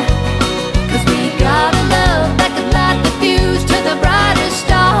are, 'cause we got a love that could light the fuse to the brightest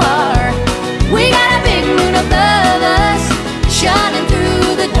star. We got a big moon above us, shining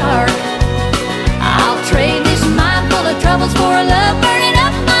through the dark. I'll trade this mind full of troubles for a love burning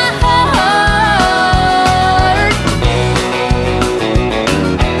up my heart.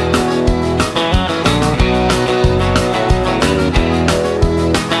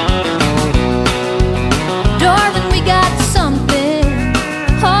 Darling, we got something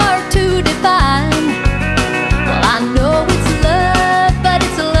hard to define. Well, I know it's love, but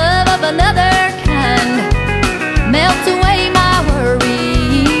it's a love of another kind. Melts away my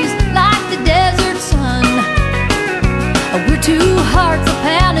worries like the desert sun. We're two hearts a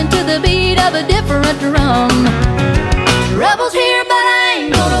pounding to the beat of a different drum. Trouble's here, but I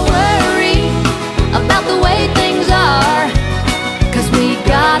ain't gonna worry about the way things are, 'cause we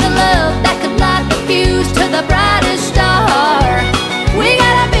got a love that could light the fuse to the brightest star. We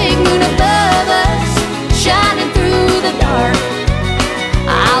got a big moon above us, shining through the dark.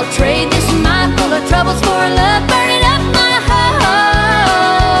 I'll trade this mind full of troubles for a love burning up my heart.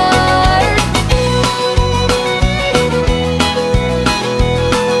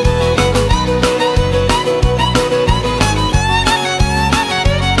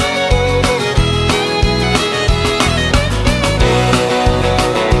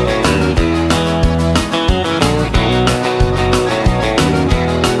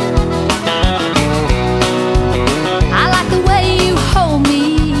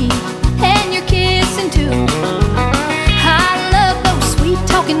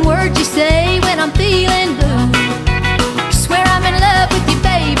 some words you say when I'm feeling blue. You swear I'm in love with you,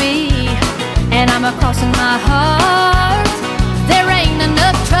 baby, and I'm a crossing my heart. There ain't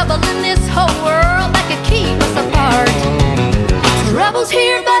enough trouble in this whole world that could keep us apart. Trouble's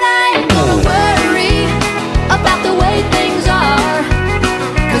here, but I ain't gonna worry about the way things are,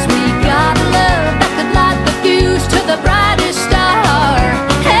 'cause we got a love that could light the fuse to the brightest star.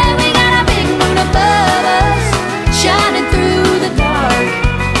 Hey, we got a big moon above us, shining through the dark.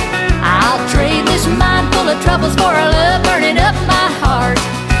 I'll trade this mind full of troubles for a love burning up my heart.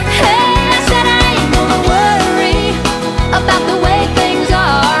 Hey, I said I ain't gonna worry about the way things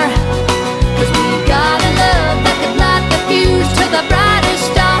are, 'cause we got a love that could light the fuse to the brightest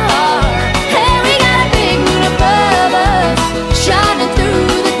star. Hey, we got a big moon above us, shining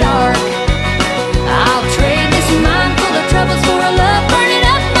through the dark. I'll trade this mind full of troubles for a love burning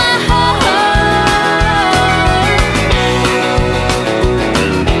up my heart.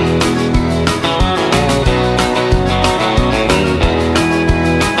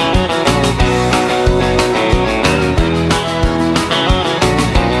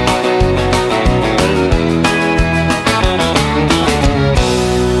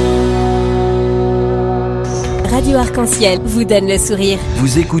 Radio Arc En Ciel vous donne le sourire.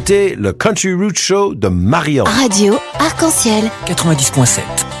 Vous écoutez le Country Roots Show de Marion. Radio Arc En Ciel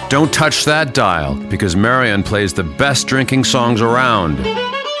 90.7. Don't touch that dial, because Marion plays the best drinking songs around.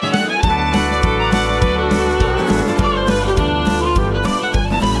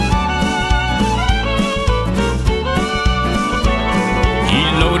 He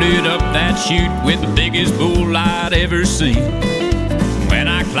loaded up that chute with the biggest bull I'd ever seen. When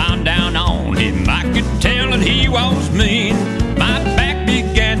I climbed down on him, I could tell that he was mean. My back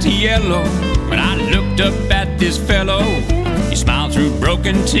began to yellow when I looked up at this fellow. He smiled through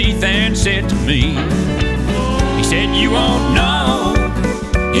broken teeth and said to me, he said, you won't know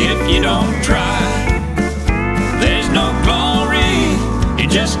if you don't try. There's no glory in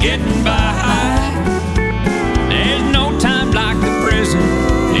just getting by. There's no time like the present.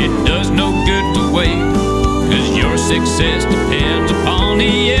 It does no good to wait, 'cause your success depends upon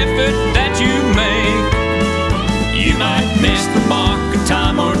the effort that you make. You might miss the mark a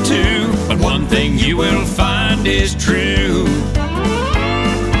time or two, but one thing you will find is true.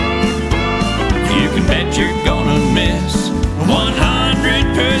 You can bet you're gonna miss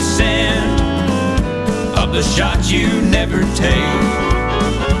 100% of the shots you never take.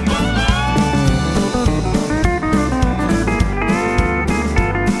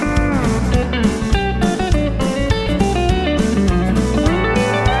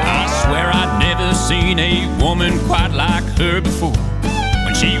 Seen a woman quite like her before,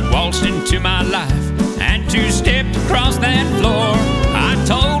 when she waltzed into my life and two-stepped across that floor. I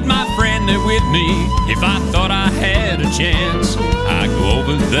told my friend that with me, if I thought I had a chance, I'd go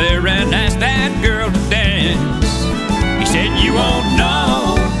over there and ask that girl to dance. He said, you won't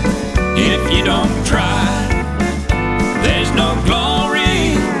know if you don't try. There's no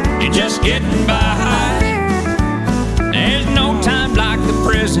glory in just getting by. There's no time like the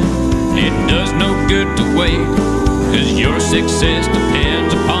present. It does no good to wait, 'cause your success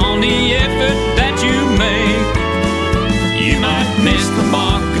depends upon the effort that you make. You might miss the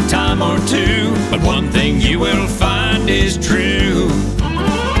mark a time or two, but one thing you will find is true.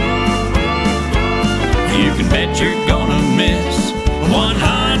 You can bet you're gonna miss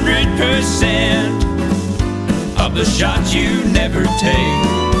 100% of the shots you never take.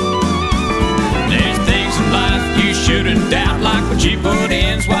 There's things in life you shouldn't doubt, like what you put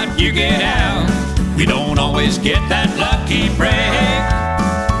in's what you get out. We don't always get that lucky break.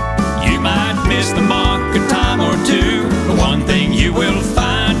 You might miss the mark a time or two, but one thing you will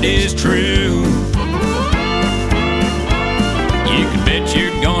find is true. You can bet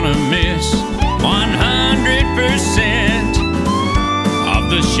you're gonna miss 100% of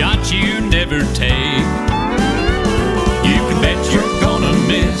the shots you never take. You can bet you're gonna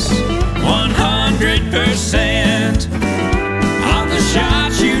miss 100% of the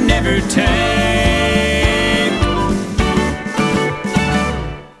shots you never take.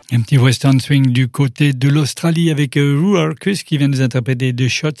 Un petit western swing du côté de l'Australie avec Ruarkus qui vient nous interpréter The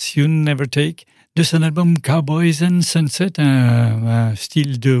Shots You Never Take de son album Cowboys and Sunset, un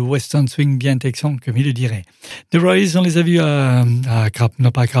style de western swing bien texan comme il le dirait. The Roys, on les a vus à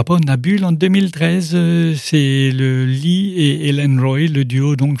Bulle en 2013. C'est le Lee et Ellen Roy, le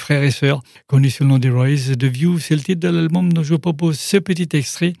duo donc frère et sœur, connu sous le nom des Roys. The View, c'est le titre de l'album dont je vous propose ce petit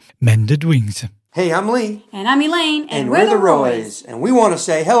extrait, Mended Wings. Hey, I'm Lee. And I'm Elaine. And we're the Roys. And we want to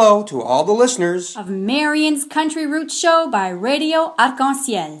say hello to all the listeners of Marion's Country Roots Show by Radio Arc En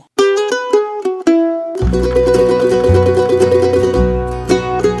Ciel.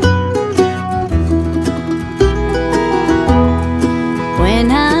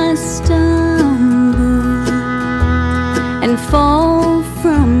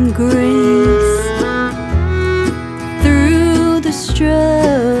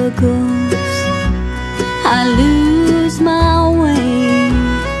 struggles, I lose my way,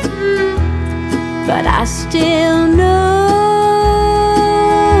 but I still know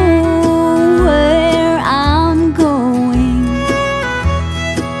where I'm going.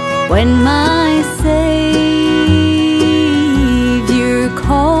 When my Savior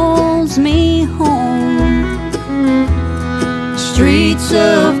calls me home, streets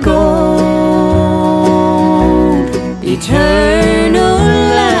of gold, eternal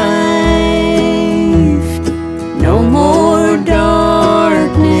life, no more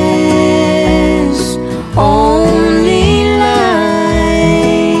darkness, only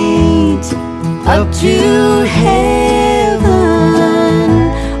light, up to heaven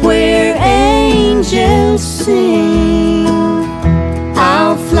where angels sing.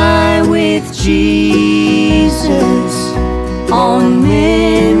 I'll fly with Jesus on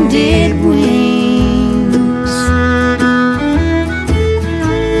mended wings.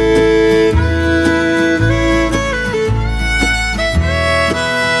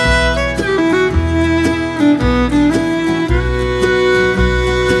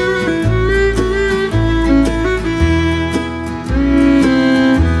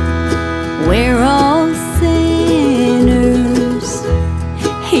 We're all sinners,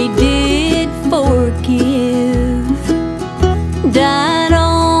 He did forgive, died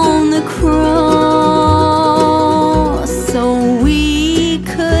on the cross so we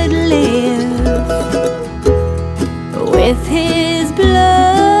could live. With His blood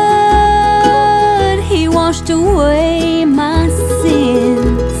He washed away my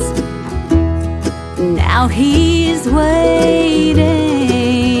sins. Now He's waiting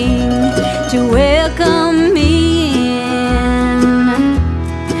to welcome me in.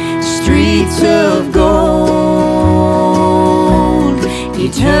 Streets of gold,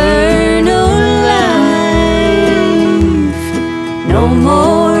 eternal life, no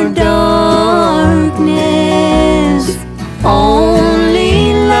more darkness,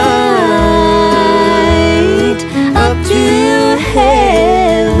 only light, up to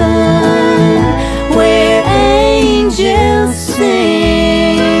heaven where angels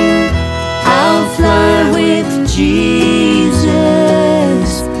sing. I'll fly with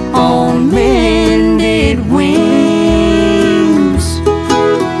Jesus on mended wings.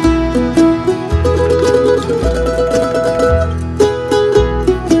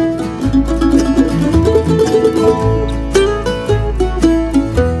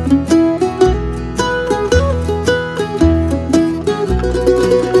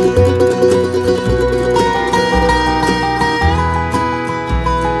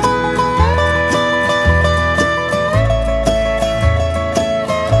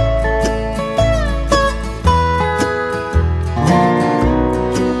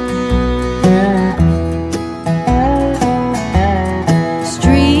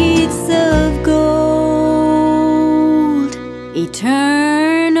 Streets of gold,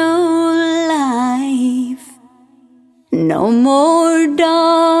 eternal life, no more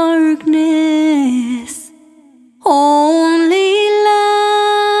darkness, only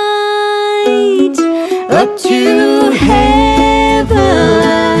light, up to heaven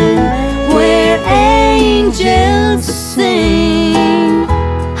where angels sing.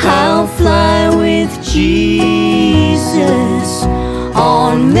 I'll fly with Jesus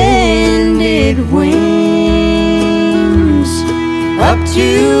on mended wings, up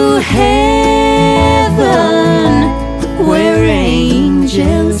to heaven where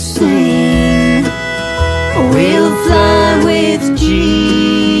angels sing. We'll fly with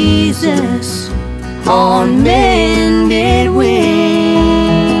Jesus on mended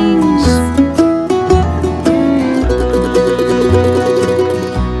wings.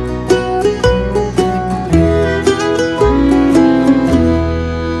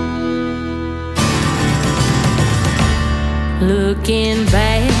 Looking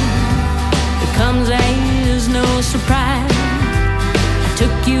back, it comes as no surprise. I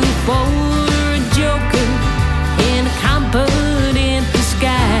took you for a joker in a confident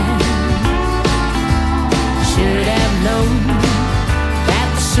disguise. Should have known that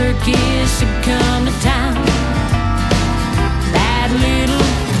the circus had come to town. That little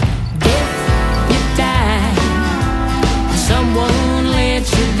death you died, someone let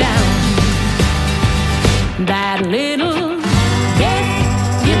you down. That little death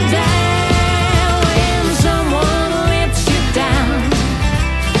you died when someone lets you down.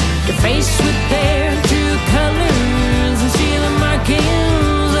 Your face with their true colors and see the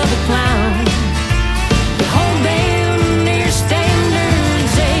markings of a clown. You hold them to your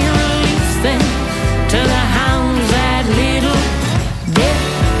standards, they release them to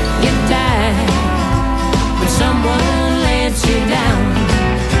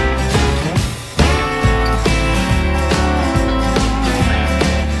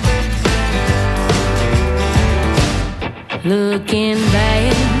Looking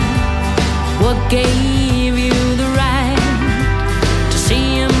back, what gave you the right to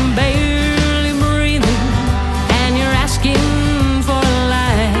see him barely breathing and you're asking for a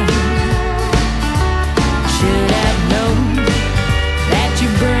light? Should have known that you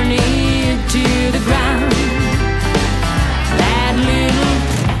burn it to the ground. That little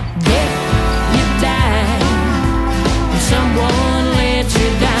death you died, and someone let you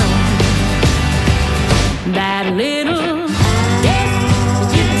down. That little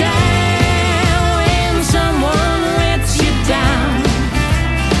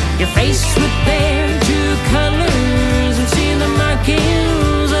faced with their true colors and see the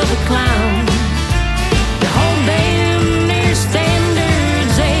markings of a clown. You hold them near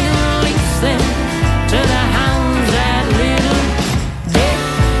standards and release them to the hounds. That little death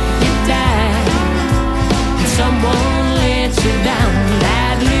you died, and someone let you down.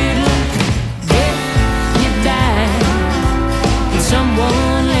 That little death you died, and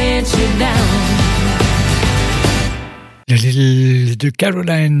someone let you down. Le Little de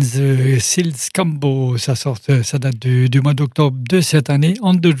Carolyn Sills Combo, ça date du mois d'octobre de cette année.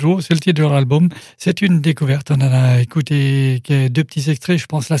 En 2 jours, c'est le titre de leur album. C'est une découverte. On en a écouté 2 petits extraits, je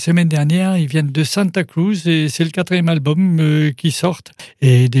pense, la semaine dernière. Ils viennent de Santa Cruz et c'est le 4e album qui sort.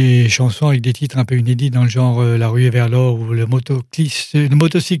 Et des chansons avec des titres un peu inédits dans le genre La ruée vers l'or ou le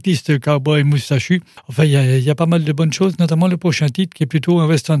motocycliste cowboy moustachu. Enfin, il y a pas mal de bonnes choses, notamment le prochain titre qui est plutôt un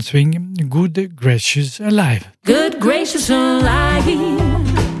western swing, Good Gracious Alive. Good gracious alive.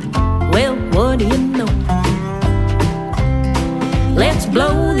 Well, what do you know? Let's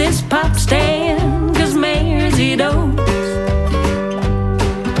blow this pop stand, 'cause mayor's he knows.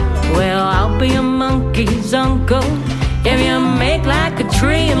 Well, I'll be a monkey's uncle if you make like a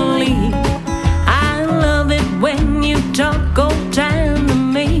tree and leave. I love it when you talk old time to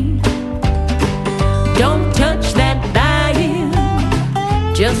me. Don't touch that dial,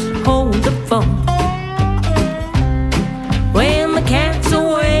 just hold the phone. When the cat's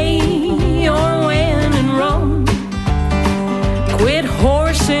away or when in Rome, quit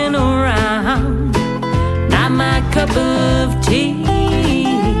horsing around, not my cup of tea.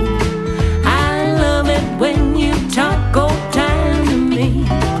 I love it when you talk old time to me.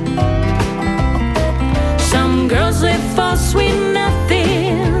 Some girls they fall sweet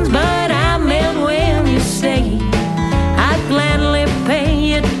nothings, but I melt when you say I'd gladly pay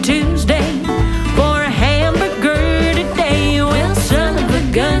you Tuesday for a hamburger today. Well, son of a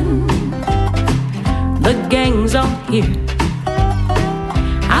gun, the gang's all here.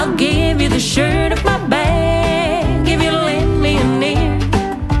 I'll give you the shirt off my back if you lend me an ear.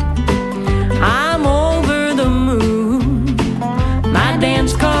 I'm over the moon, my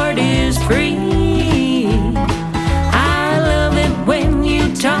dance card is free. I love it when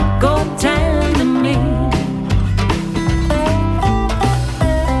you talk old time to me.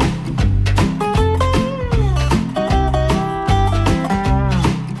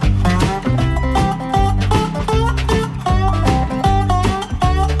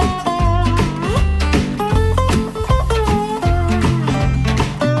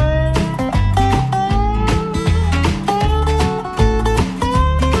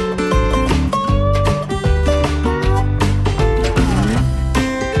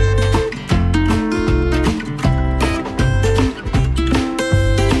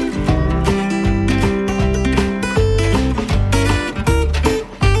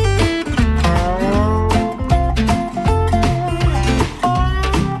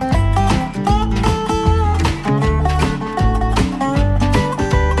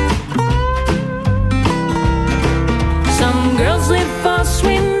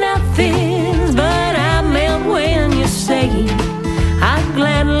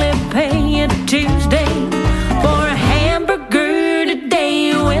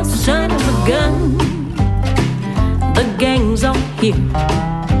 Here,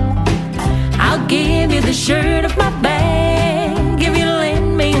 I'll give you the shirt off my back if you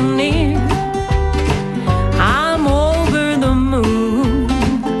lend me an ear. I'm over the moon,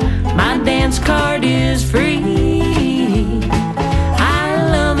 my dance card is free. I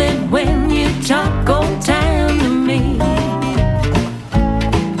love it when you talk old time to me.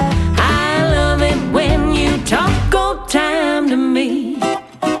 I love it when you talk old time to me.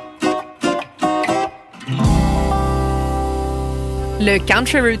 Le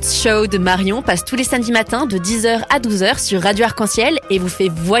Country Roots Show de Marion passe tous les samedis matins de 10h à 12h sur Radio Arc En Ciel et vous fait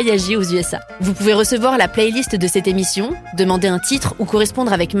voyager aux USA. Vous pouvez recevoir la playlist de cette émission, demander un titre ou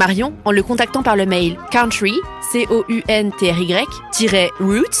correspondre avec Marion en le contactant par le mail country, COUNTRY-roots,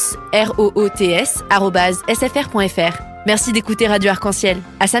 ROOTS, @sfr.fr. Merci d'écouter Radio Arc En Ciel.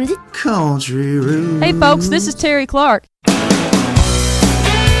 À samedi. Country Roots. Hey folks, this is Terry Clark.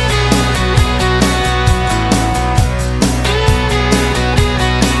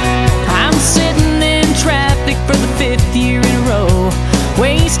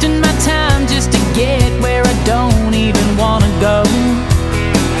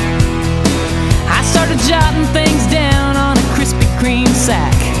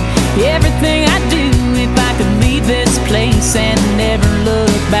 sack. Everything I do, if I could leave this place and never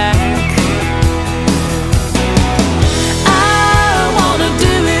look back. I wanna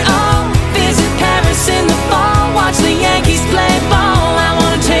do it all, visit Paris in the fall, watch the Yankees play ball. I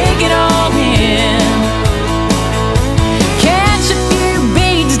wanna take it all in. Catch a few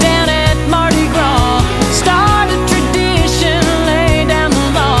beads down at Mardi Gras, start a tradition, lay down the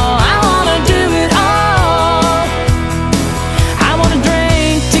law. I wanna do it all. I wanna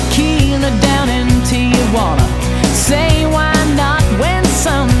drink tequila down in Tijuana. Say why not when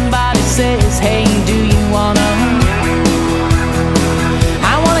somebody says, hey, do you wanna?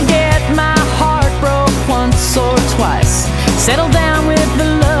 I wanna get my heart broke once or twice, settle down with the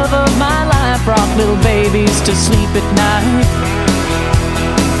love of my life, rock little babies to sleep at night.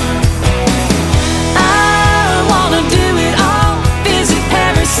 I wanna do it all, visit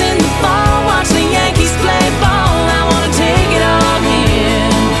Paris in the fall, watch the Yankees play ball. I wanna take it all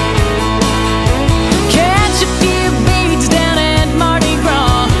in. Catch a few beads down at Mardi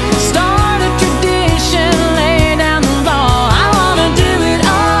Gras, start a tradition, lay down the law. I wanna do it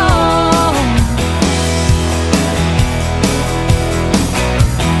all.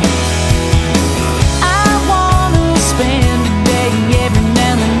 I wanna spend a day every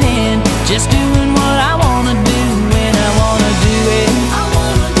now and then, just doing what I wanna do when I wanna do it. I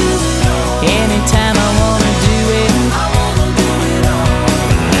wanna do it all. Anytime I wanna do it. I wanna do it all.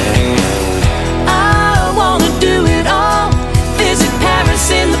 I wanna do it all, visit Paris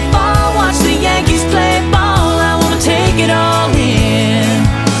in the fall, watch the Yankees play ball. I wanna take it all in.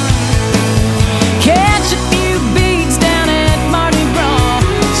 Catch a few beads down at Mardi Gras,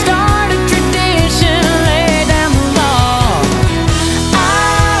 start a tradition, lay down the law. I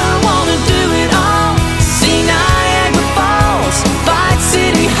wanna do it all, see Niagara Falls, fight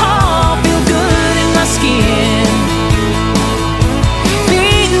City Hall, feel good in my skin.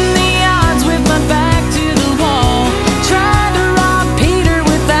 Beating the odds with my back to the wall, trying to rob Peter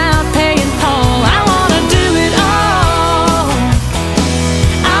without paying Paul. I wanna do it all.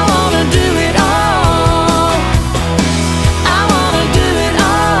 I wanna do it all. I wanna do it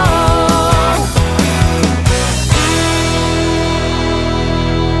all.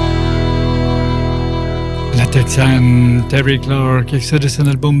 La Texane Terry Clark, extrait de son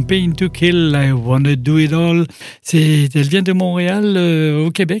album Pain to Kill, I Wanna Do It All. Elle vient de Montréal,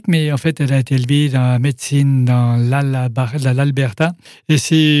 au Québec, mais en fait, elle a été élevée dans la médecine dans l'Alberta. Et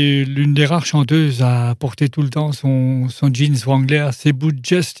c'est l'une des rares chanteuses à porter tout le temps son jeans Wrangler, ses boots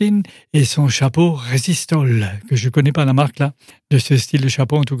Justin et son chapeau Resistol, que je connais pas la marque là, de ce style de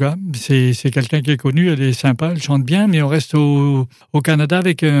chapeau en tout cas. C'est quelqu'un qui est connu, elle est sympa, elle chante bien, mais on reste au Canada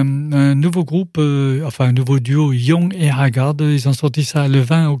avec un nouveau groupe, un nouveau duo Young et Haggard. Ils ont sorti ça le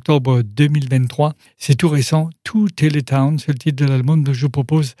 20 octobre 2023. C'est tout récent, Two Teletown, c'est le titre de l'album, donc je vous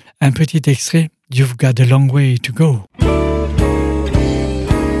propose un petit extrait. You've got a long way to go.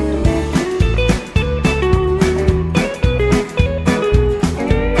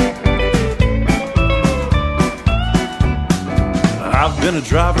 I've been a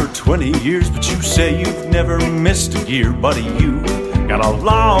driver 20 years, but you say you've never missed a gear, buddy. You got a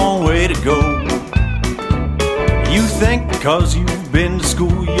long way to go. You think because you've been to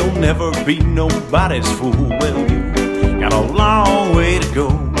school you'll never be nobody's fool. Well, you got a long way to go.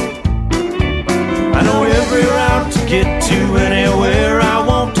 I know every route to get to anywhere I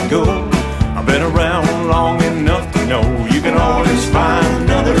want to go. I've been around long enough to know you can always find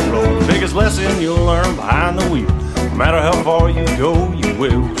another road. Biggest lesson you'll learn behind the wheel, no matter how far you go, you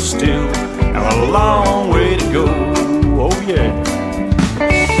will still have a long way to go. Oh yeah.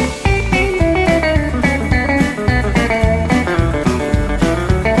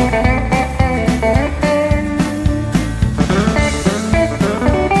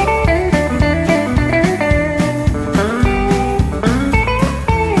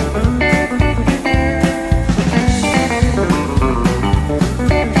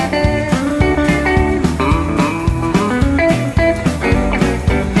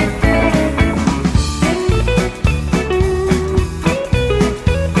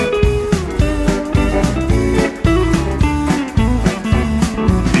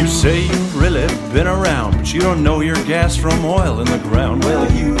 You don't know your gas from oil in the ground. Well,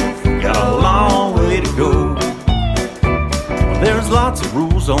 you've got a long way to go. Well, there's lots of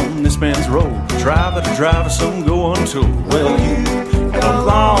rules on this man's road. Drive it, some go untold. Well, you've got a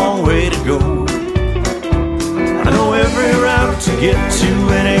long way to go. I know every route to get to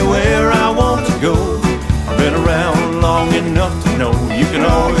anywhere I want to go. I've been around long enough to know you can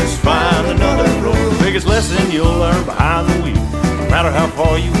always find another road. The biggest lesson you'll learn behind the wheel, no matter how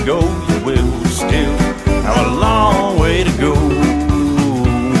far you go, you will still have a long way to go.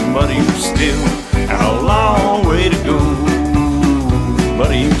 but you still got a long way to go.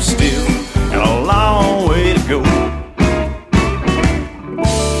 But you still got a long way to go.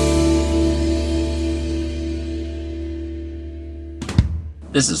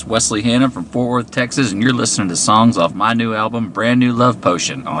 This is Wesley Hanna from Fort Worth, Texas, and you're listening to songs off my new album, Brand New Love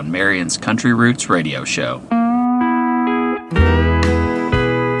Potion, on Marion's Country Roots Radio Show.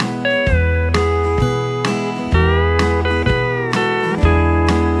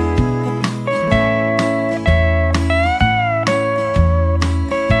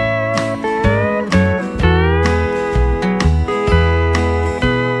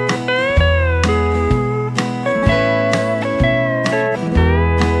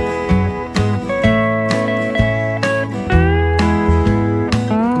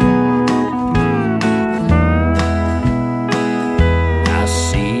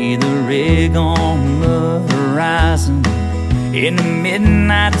 In the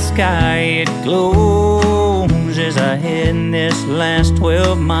midnight sky it glows as I head this last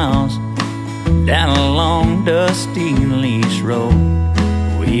 12 miles down a long dusty lease road.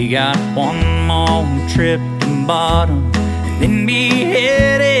 We got one more trip to Bottom and then be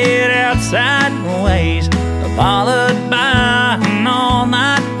headed outside ways, followed by an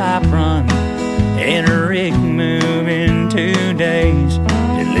all-night pipe run and a rig move in 2 days.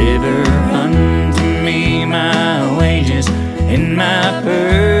 Deliver unto me my wages in my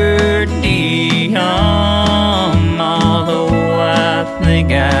per diem. Although I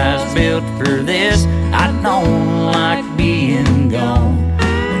think I was built for this, I don't like being gone.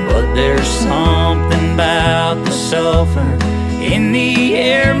 But there's something about the sulfur in the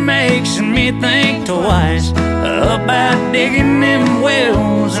air makes me think twice about digging them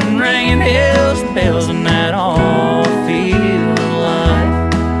wells and ringing hell's bells in that all field life.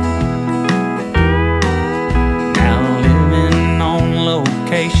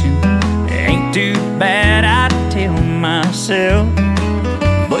 Ain't too bad, I tell myself,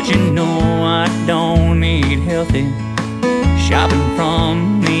 but you know I don't eat healthy, shopping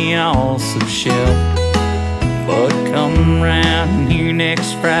from the awesome shelf. But come round here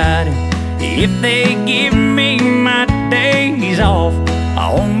next Friday, if they give me my days off,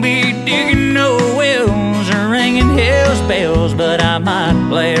 I won't be digging no wells or ringing hell's bells, but I might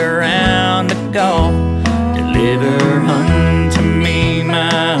play around the golf. Deliver unto me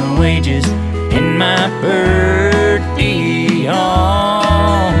my wages in my per diem.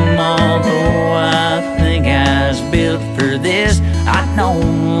 Although I think I was built for this, I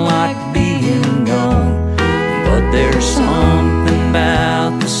don't like being gone. But there's something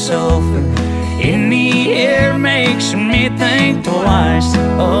about the sulfur in the air makes me think twice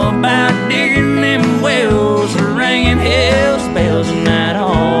about digging them wells or ringing hell's bells in that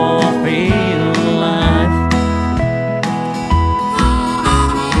all field life.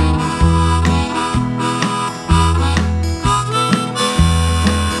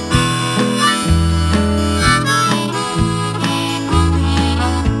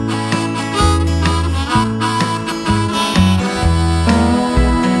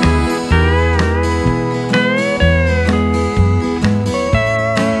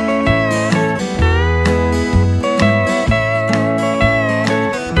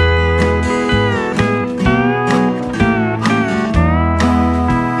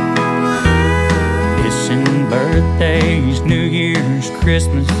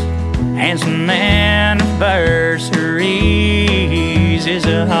 Christmas and some anniversaries is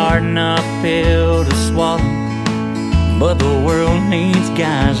a hard enough pill to swallow, but the world needs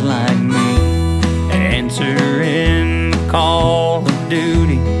guys like me answering the call of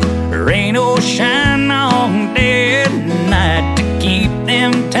duty. There ain't no shine on dead night to keep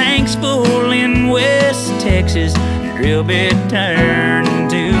them tanks full in West Texas, drill bit turned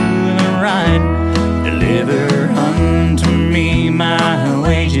to the right. Deliver unto me my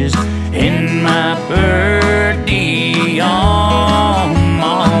wages in my per diem.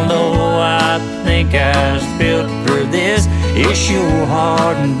 Although I think I was built for this, it's sure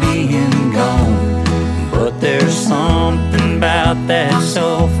hard being gone. But there's something about that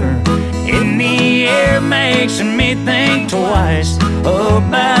sulfur in the air makes me think twice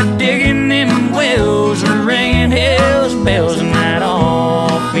about digging them wells or ringing hell's bells in that all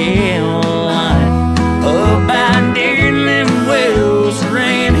field life. About digging them wells,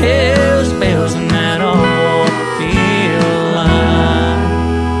 ringing hell's bells, and that all feel like.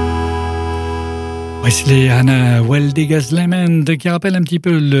 Wesley Hanna, Well Diggers Lament, qui rappelle un petit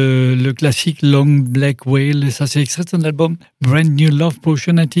peu le classique Long Black Whale. Ça, c'est extrait de son album Brand New Love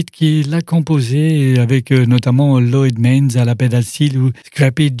Potion, un titre qu'il a composé avec notamment Lloyd Maines à la pédale steel ou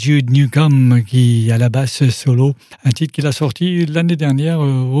Scrappy Jude Newcomb qui à la basse solo. Un titre qu'il a sorti l'année dernière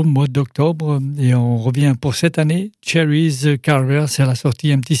au mois d'octobre. Et on revient pour cette année. Cherry's Carver, c'est la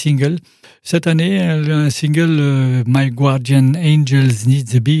sortie un petit single. Cette année, un single My Guardian Angels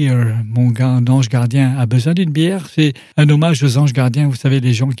Needs a Beer. Mon ange gardien a besoin d'une bière. C'est un hommage aux anges gardiens. Vous savez,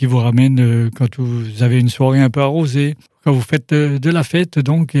 les gens qui vous ramènent quand vous avez une soirée un peu arrosée, quand vous faites de la fête.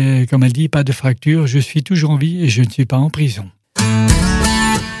 Donc, comme elle dit, pas de fracture. Je suis toujours en vie et je ne suis pas en prison.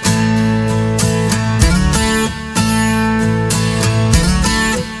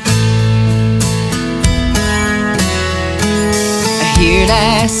 Hear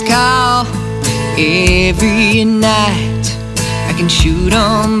last call every night. I can shoot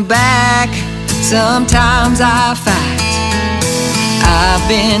 'em back. Sometimes I fight. I've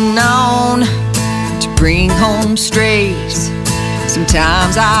been known to bring home strays.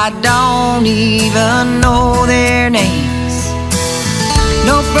 Sometimes I don't even know their names.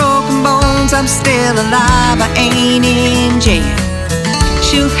 No broken bones, I'm still alive. I ain't in jail.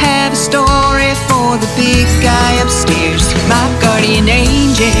 She'll have a story for the big guy upstairs. My guardian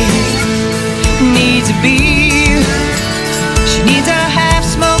angel needs a beer. She needs a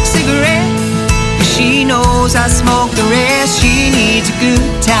half-smoked cigarette. She knows I smoke the rest. She needs a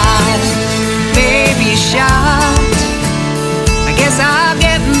good time, maybe a shot. I guess I'll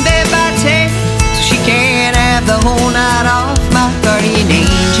get in bed by 10, so she can't have the whole night off. My guardian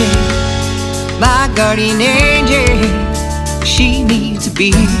angel, my guardian angel, she needs a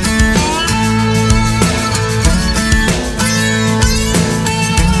beer.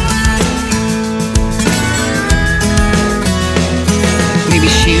 Maybe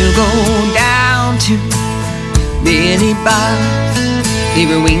she'll go down to Billy Bob, leave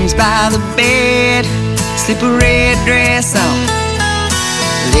her wings by the bed, slip a red dress on,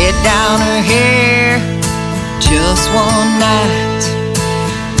 let down her hair, just one night.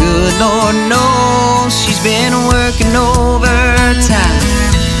 Good Lord knows she's been working overtime.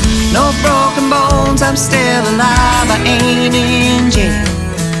 No broken bones, I'm still alive. I ain't in jail.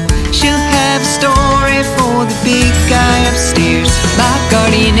 She'll have a story for the big guy upstairs. My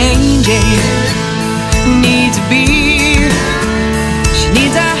guardian angel needs a beer. She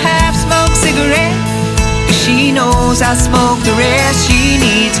needs a half-smoked cigarette, 'cause she knows I smoke the rest. She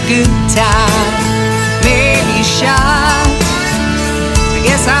needs a good time, maybe a shot. I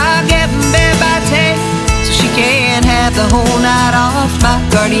guess I'll get in bed by 10, so she can't have the whole night off. My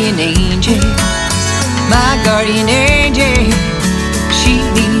guardian angel, my guardian angel, she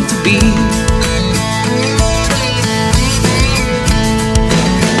needs a beer.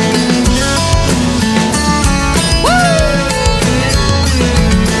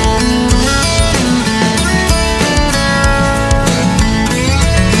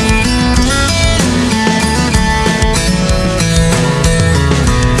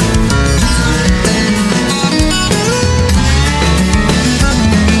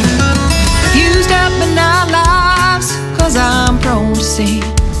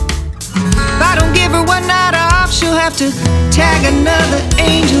 If I don't give her one night off, she'll have to tag another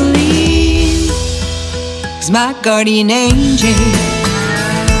angel in. 'Cause my guardian angel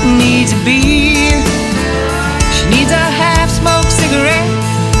needs a beer. She needs a half-smoked cigarette,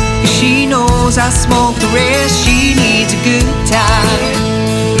 'cause she knows I smoke the rest. She needs a good time,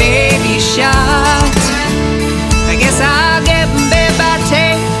 maybe a shot. I guess I'll get in bed by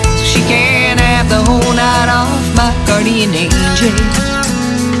 10, so she can't have the whole night off. My guardian angel,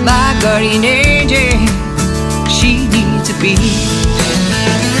 my guardian angel, she needs a beer.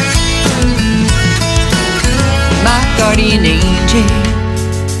 My guardian angel,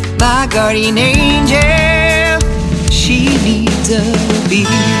 my guardian angel, she needs a beer.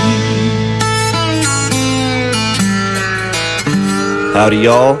 Howdy,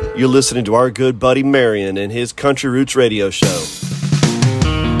 y'all. You're listening to our good buddy Marion and his Country Roots Radio Show.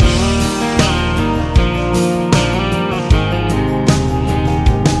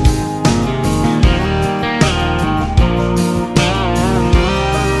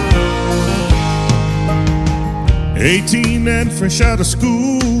 "18 and fresh out of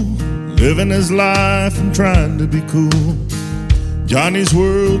school, living his life and trying to be cool. Johnny's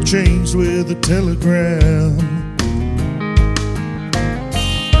world changed with a telegram.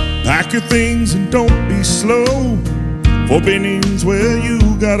 Pack your things and don't be slow, for Benin's where you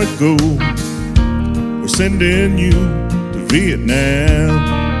gotta go. We're sending you to Vietnam.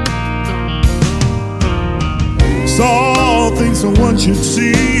 Saw things no one should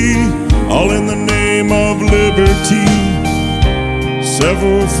see, all in the name of liberty.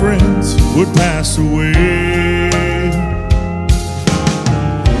 Several friends would pass away.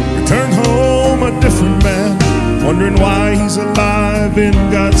 Returned home a different man, wondering why he's alive in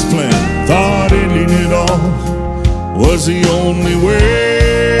God's plan. Thought ending it all was the only way.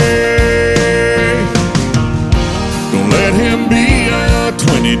 Don't let him be a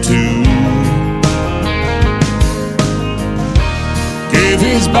 22. Gave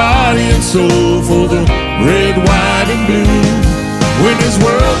his body and soul for the red, white, and blue. When his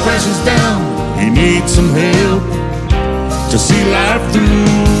world crashes down, he needs some help to see life through.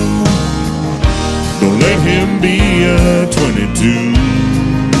 Don't let him be a 22.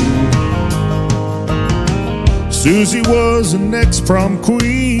 Susie was an ex-prom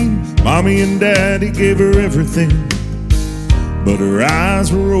queen. Mommy and Daddy gave her everything, but her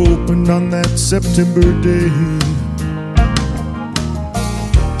eyes were opened on that September day.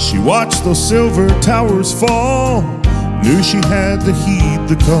 She watched those silver towers fall, knew she had to heed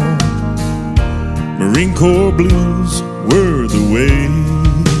the call. Marine Corps blues were the way.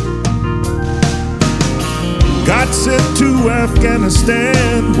 Got sent to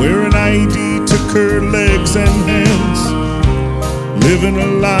Afghanistan, where an IED took her legs and hands, living a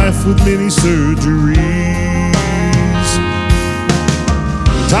life with many surgeries.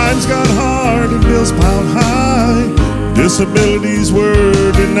 Times got hard and bills piled high, disabilities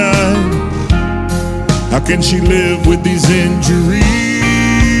were denied. How can she live with these injuries?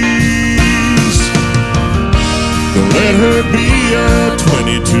 Don't let her be a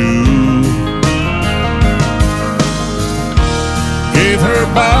 22. Gave her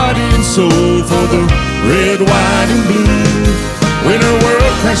body and soul for the red, white, and blue. When her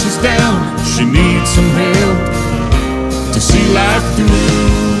world crashes down, she needs some help to see life through.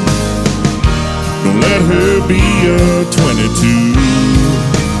 Don't let her be a 22.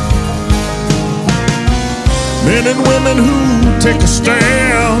 Men and women who take a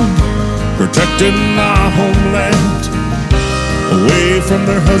stand, protecting our homeland, away from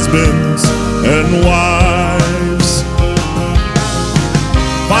their husbands and wives,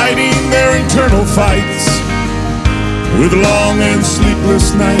 fighting their internal fights with long and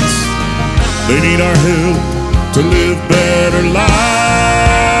sleepless nights. They need our help to live better lives.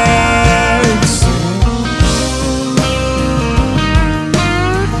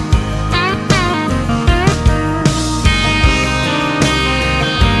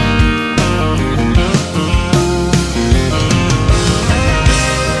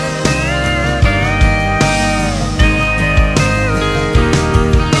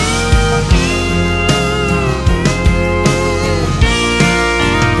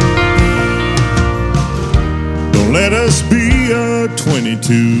 Let us be a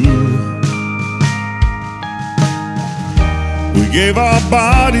 22. We gave our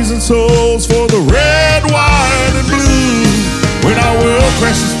bodies and souls for the red, white, and blue. When our world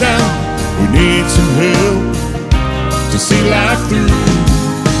crashes down, we need some help to see life through.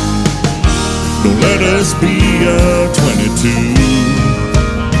 Don't let us be a 22.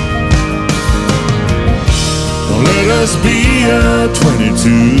 Don't let us be a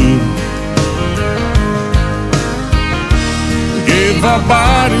 22. Give our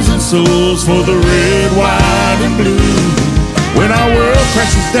bodies and souls for the red, white, and blue. When our world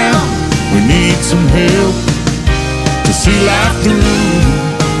crashes down, we need some help to see life through.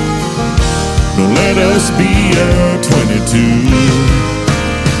 Don't let us be a 22.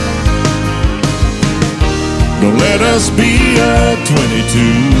 Don't let us be a 22.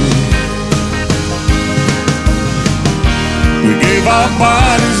 We gave our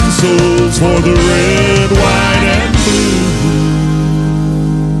bodies and souls for the red, white, and blue.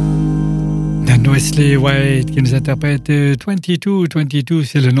 Dan Wesley White qui nous interprète 22. 22,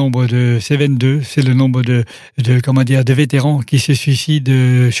 c'est le nombre de, c'est 22, c'est le nombre de vétérans qui se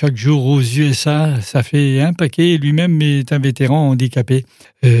suicident chaque jour aux USA. Ça fait un paquet. Lui-même est un vétéran handicapé.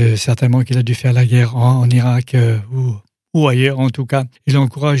 Certainement qu'il a dû faire la guerre en Irak ou ailleurs en tout cas. Il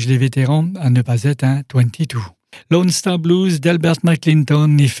encourage les vétérans à ne pas être un 22. Lone Star Blues d'Albert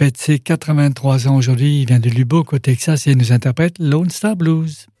McClinton, il fête ses 83 ans aujourd'hui. Il vient de Lubbock au Texas et nous interprète Lone Star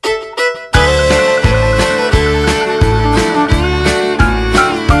Blues.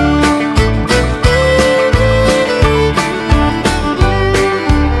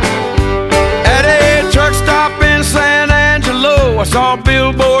 I saw a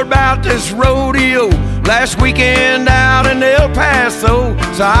billboard about this rodeo last weekend out in El Paso,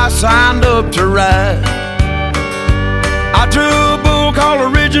 so I signed up to ride. I drew a bull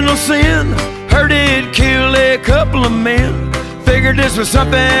called Original Sin, heard it kill a couple of men. Figured this was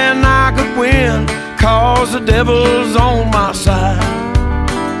something I could win. 'cause the devil's on my side.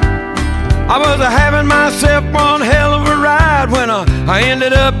 I was having myself one hell of a ride when I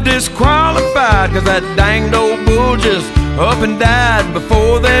ended up disqualified, 'cause that danged old bull just up and died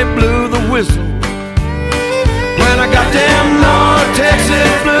before they blew the whistle. When I got them North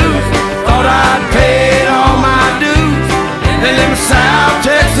Texas blues, thought I'd paid all my dues. Then them South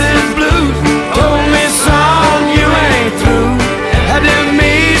Texas blues told me, son, you ain't through. Had them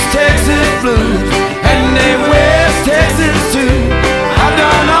East Texas blues and them West Texas too. I've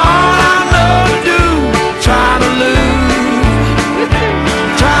done all I know to do, trying to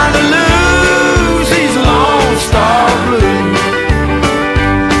lose these Lone Star blues.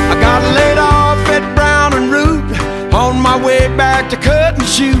 I got laid off at Brown and Root on my way back to cut and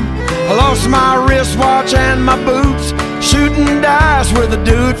shoot. I lost my wristwatch and my boots, shooting dice with a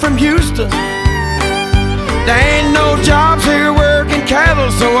dude from Houston. There ain't no jobs here working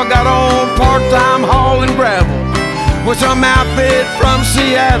cattle, so I got on part-time hauling gravel with some outfit from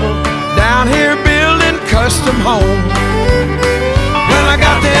Seattle, down here building custom homes. When I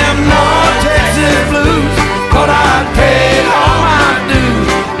got them North Texas blues, thought I'd paid all my dues.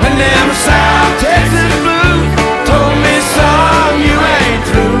 When them South Texas blues told me, son, you ain't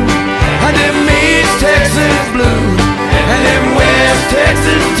through. And them East Texas blues and them West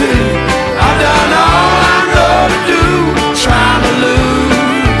Texas too. I've done all I know to do, trying to lose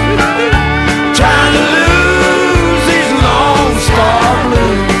these Lone Star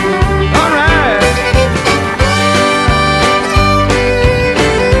blues. All right.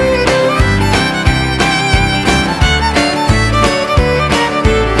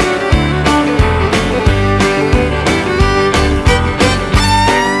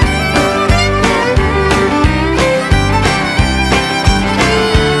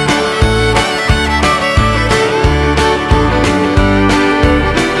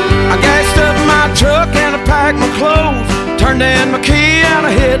 Turned in my key and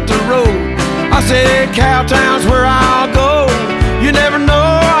I hit the road. I said, Cowtown's where I'll go. You never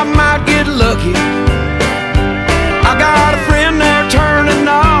know, I might get lucky. I got a friend there turning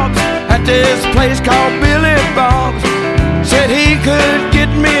knobs at this place called Billy Bob's. Said he could get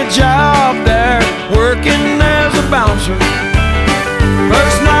me a job there, working as a bouncer.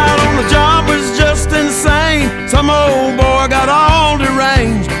 First night on the job was just insane. Some old boy got all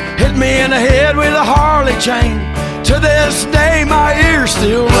deranged, hit me in the head with a Harley chain. To this day my ears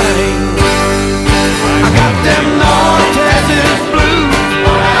still ring. I got them North Texas blues,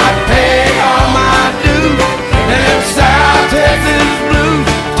 I paid all my dues. And them South Texas blues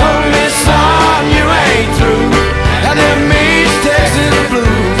told me, son, you ain't through. And them East Texas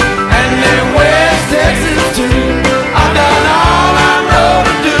blues and them West Texas too. I've done all I know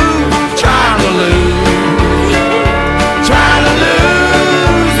to do, trying to lose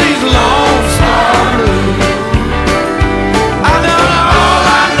these Lone Star blues.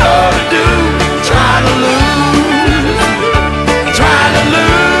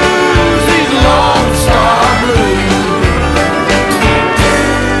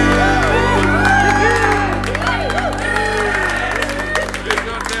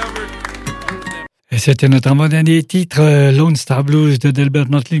 C'était notre avant-dernier titre, Lone Star Blues de Delbert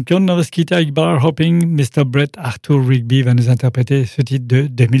Lincoln. On va se quitter avec Bar Hopping. Mr. Brett Arthur Rigby va nous interpréter ce titre de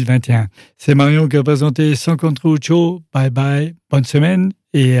 2021. C'est Marion qui a présenté Mon Country Roots Show. Bye bye, bonne semaine.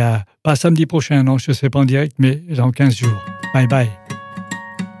 Et pas samedi prochain, non, je ne serai pas en direct, mais dans 15 jours. Bye bye.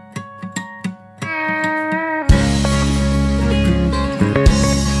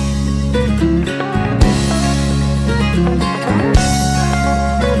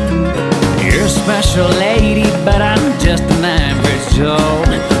 Special lady, but I'm just an average Joe.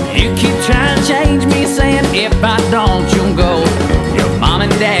 You keep trying to change me, saying if I don't, you'll go. Your mom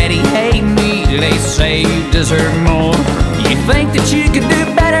and daddy hate me, they say you deserve more. You think that you could do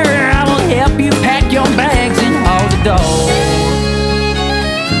better, I will help you pack your bags and hold the door.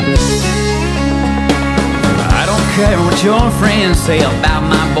 I don't care what your friends say about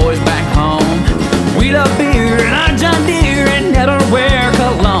my boys back home. We love beer and our John Deere and never wear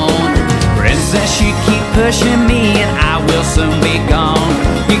cologne. Princess, you keep pushing me and I will soon be gone.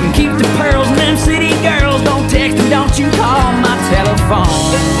 You can keep the pearls and them city girls, don't text and don't you call my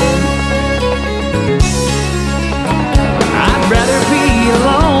telephone. I'd rather be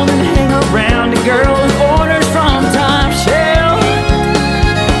alone than hang around a girl who orders from Top Shelf.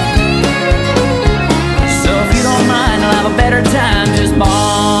 So if you don't mind, I'll have a better time just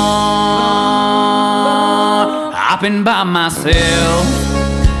hopping by myself.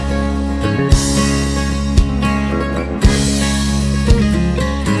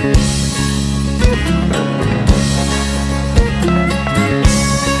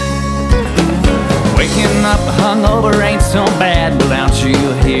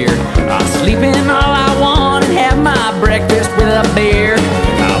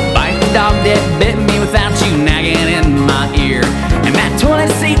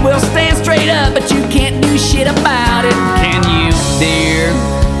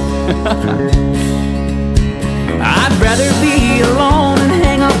 I'd rather be alone and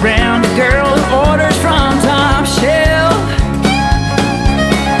hang around a girl who orders from top shelf.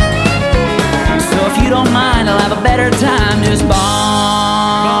 So if you don't mind, I'll have a better time just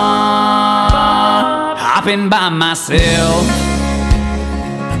hopping by myself.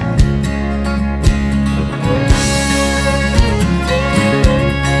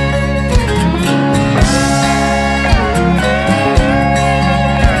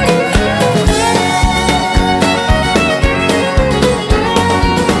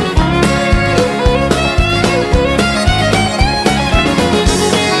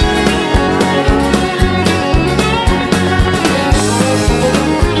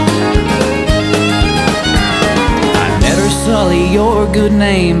 Your good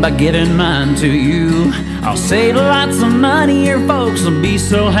name by giving mine to you. I'll save lots of money, your folks will be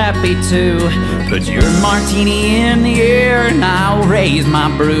so happy too. Put your martini in the air and I'll raise my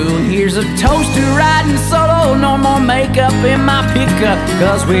brew. Here's a toast to riding solo, no more makeup in my pickup,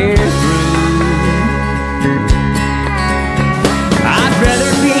 cause we're through. I'd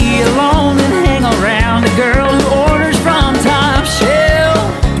rather be alone than hang around a girl who orders from top shelf.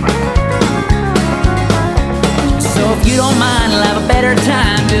 So if you don't mind, I'll have a better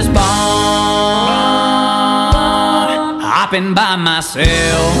time just hopping by myself.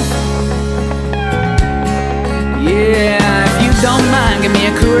 Yeah, if you don't mind, give me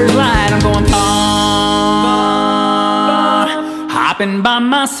a Coors Light. I'm going hopping by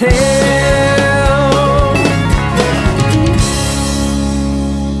myself.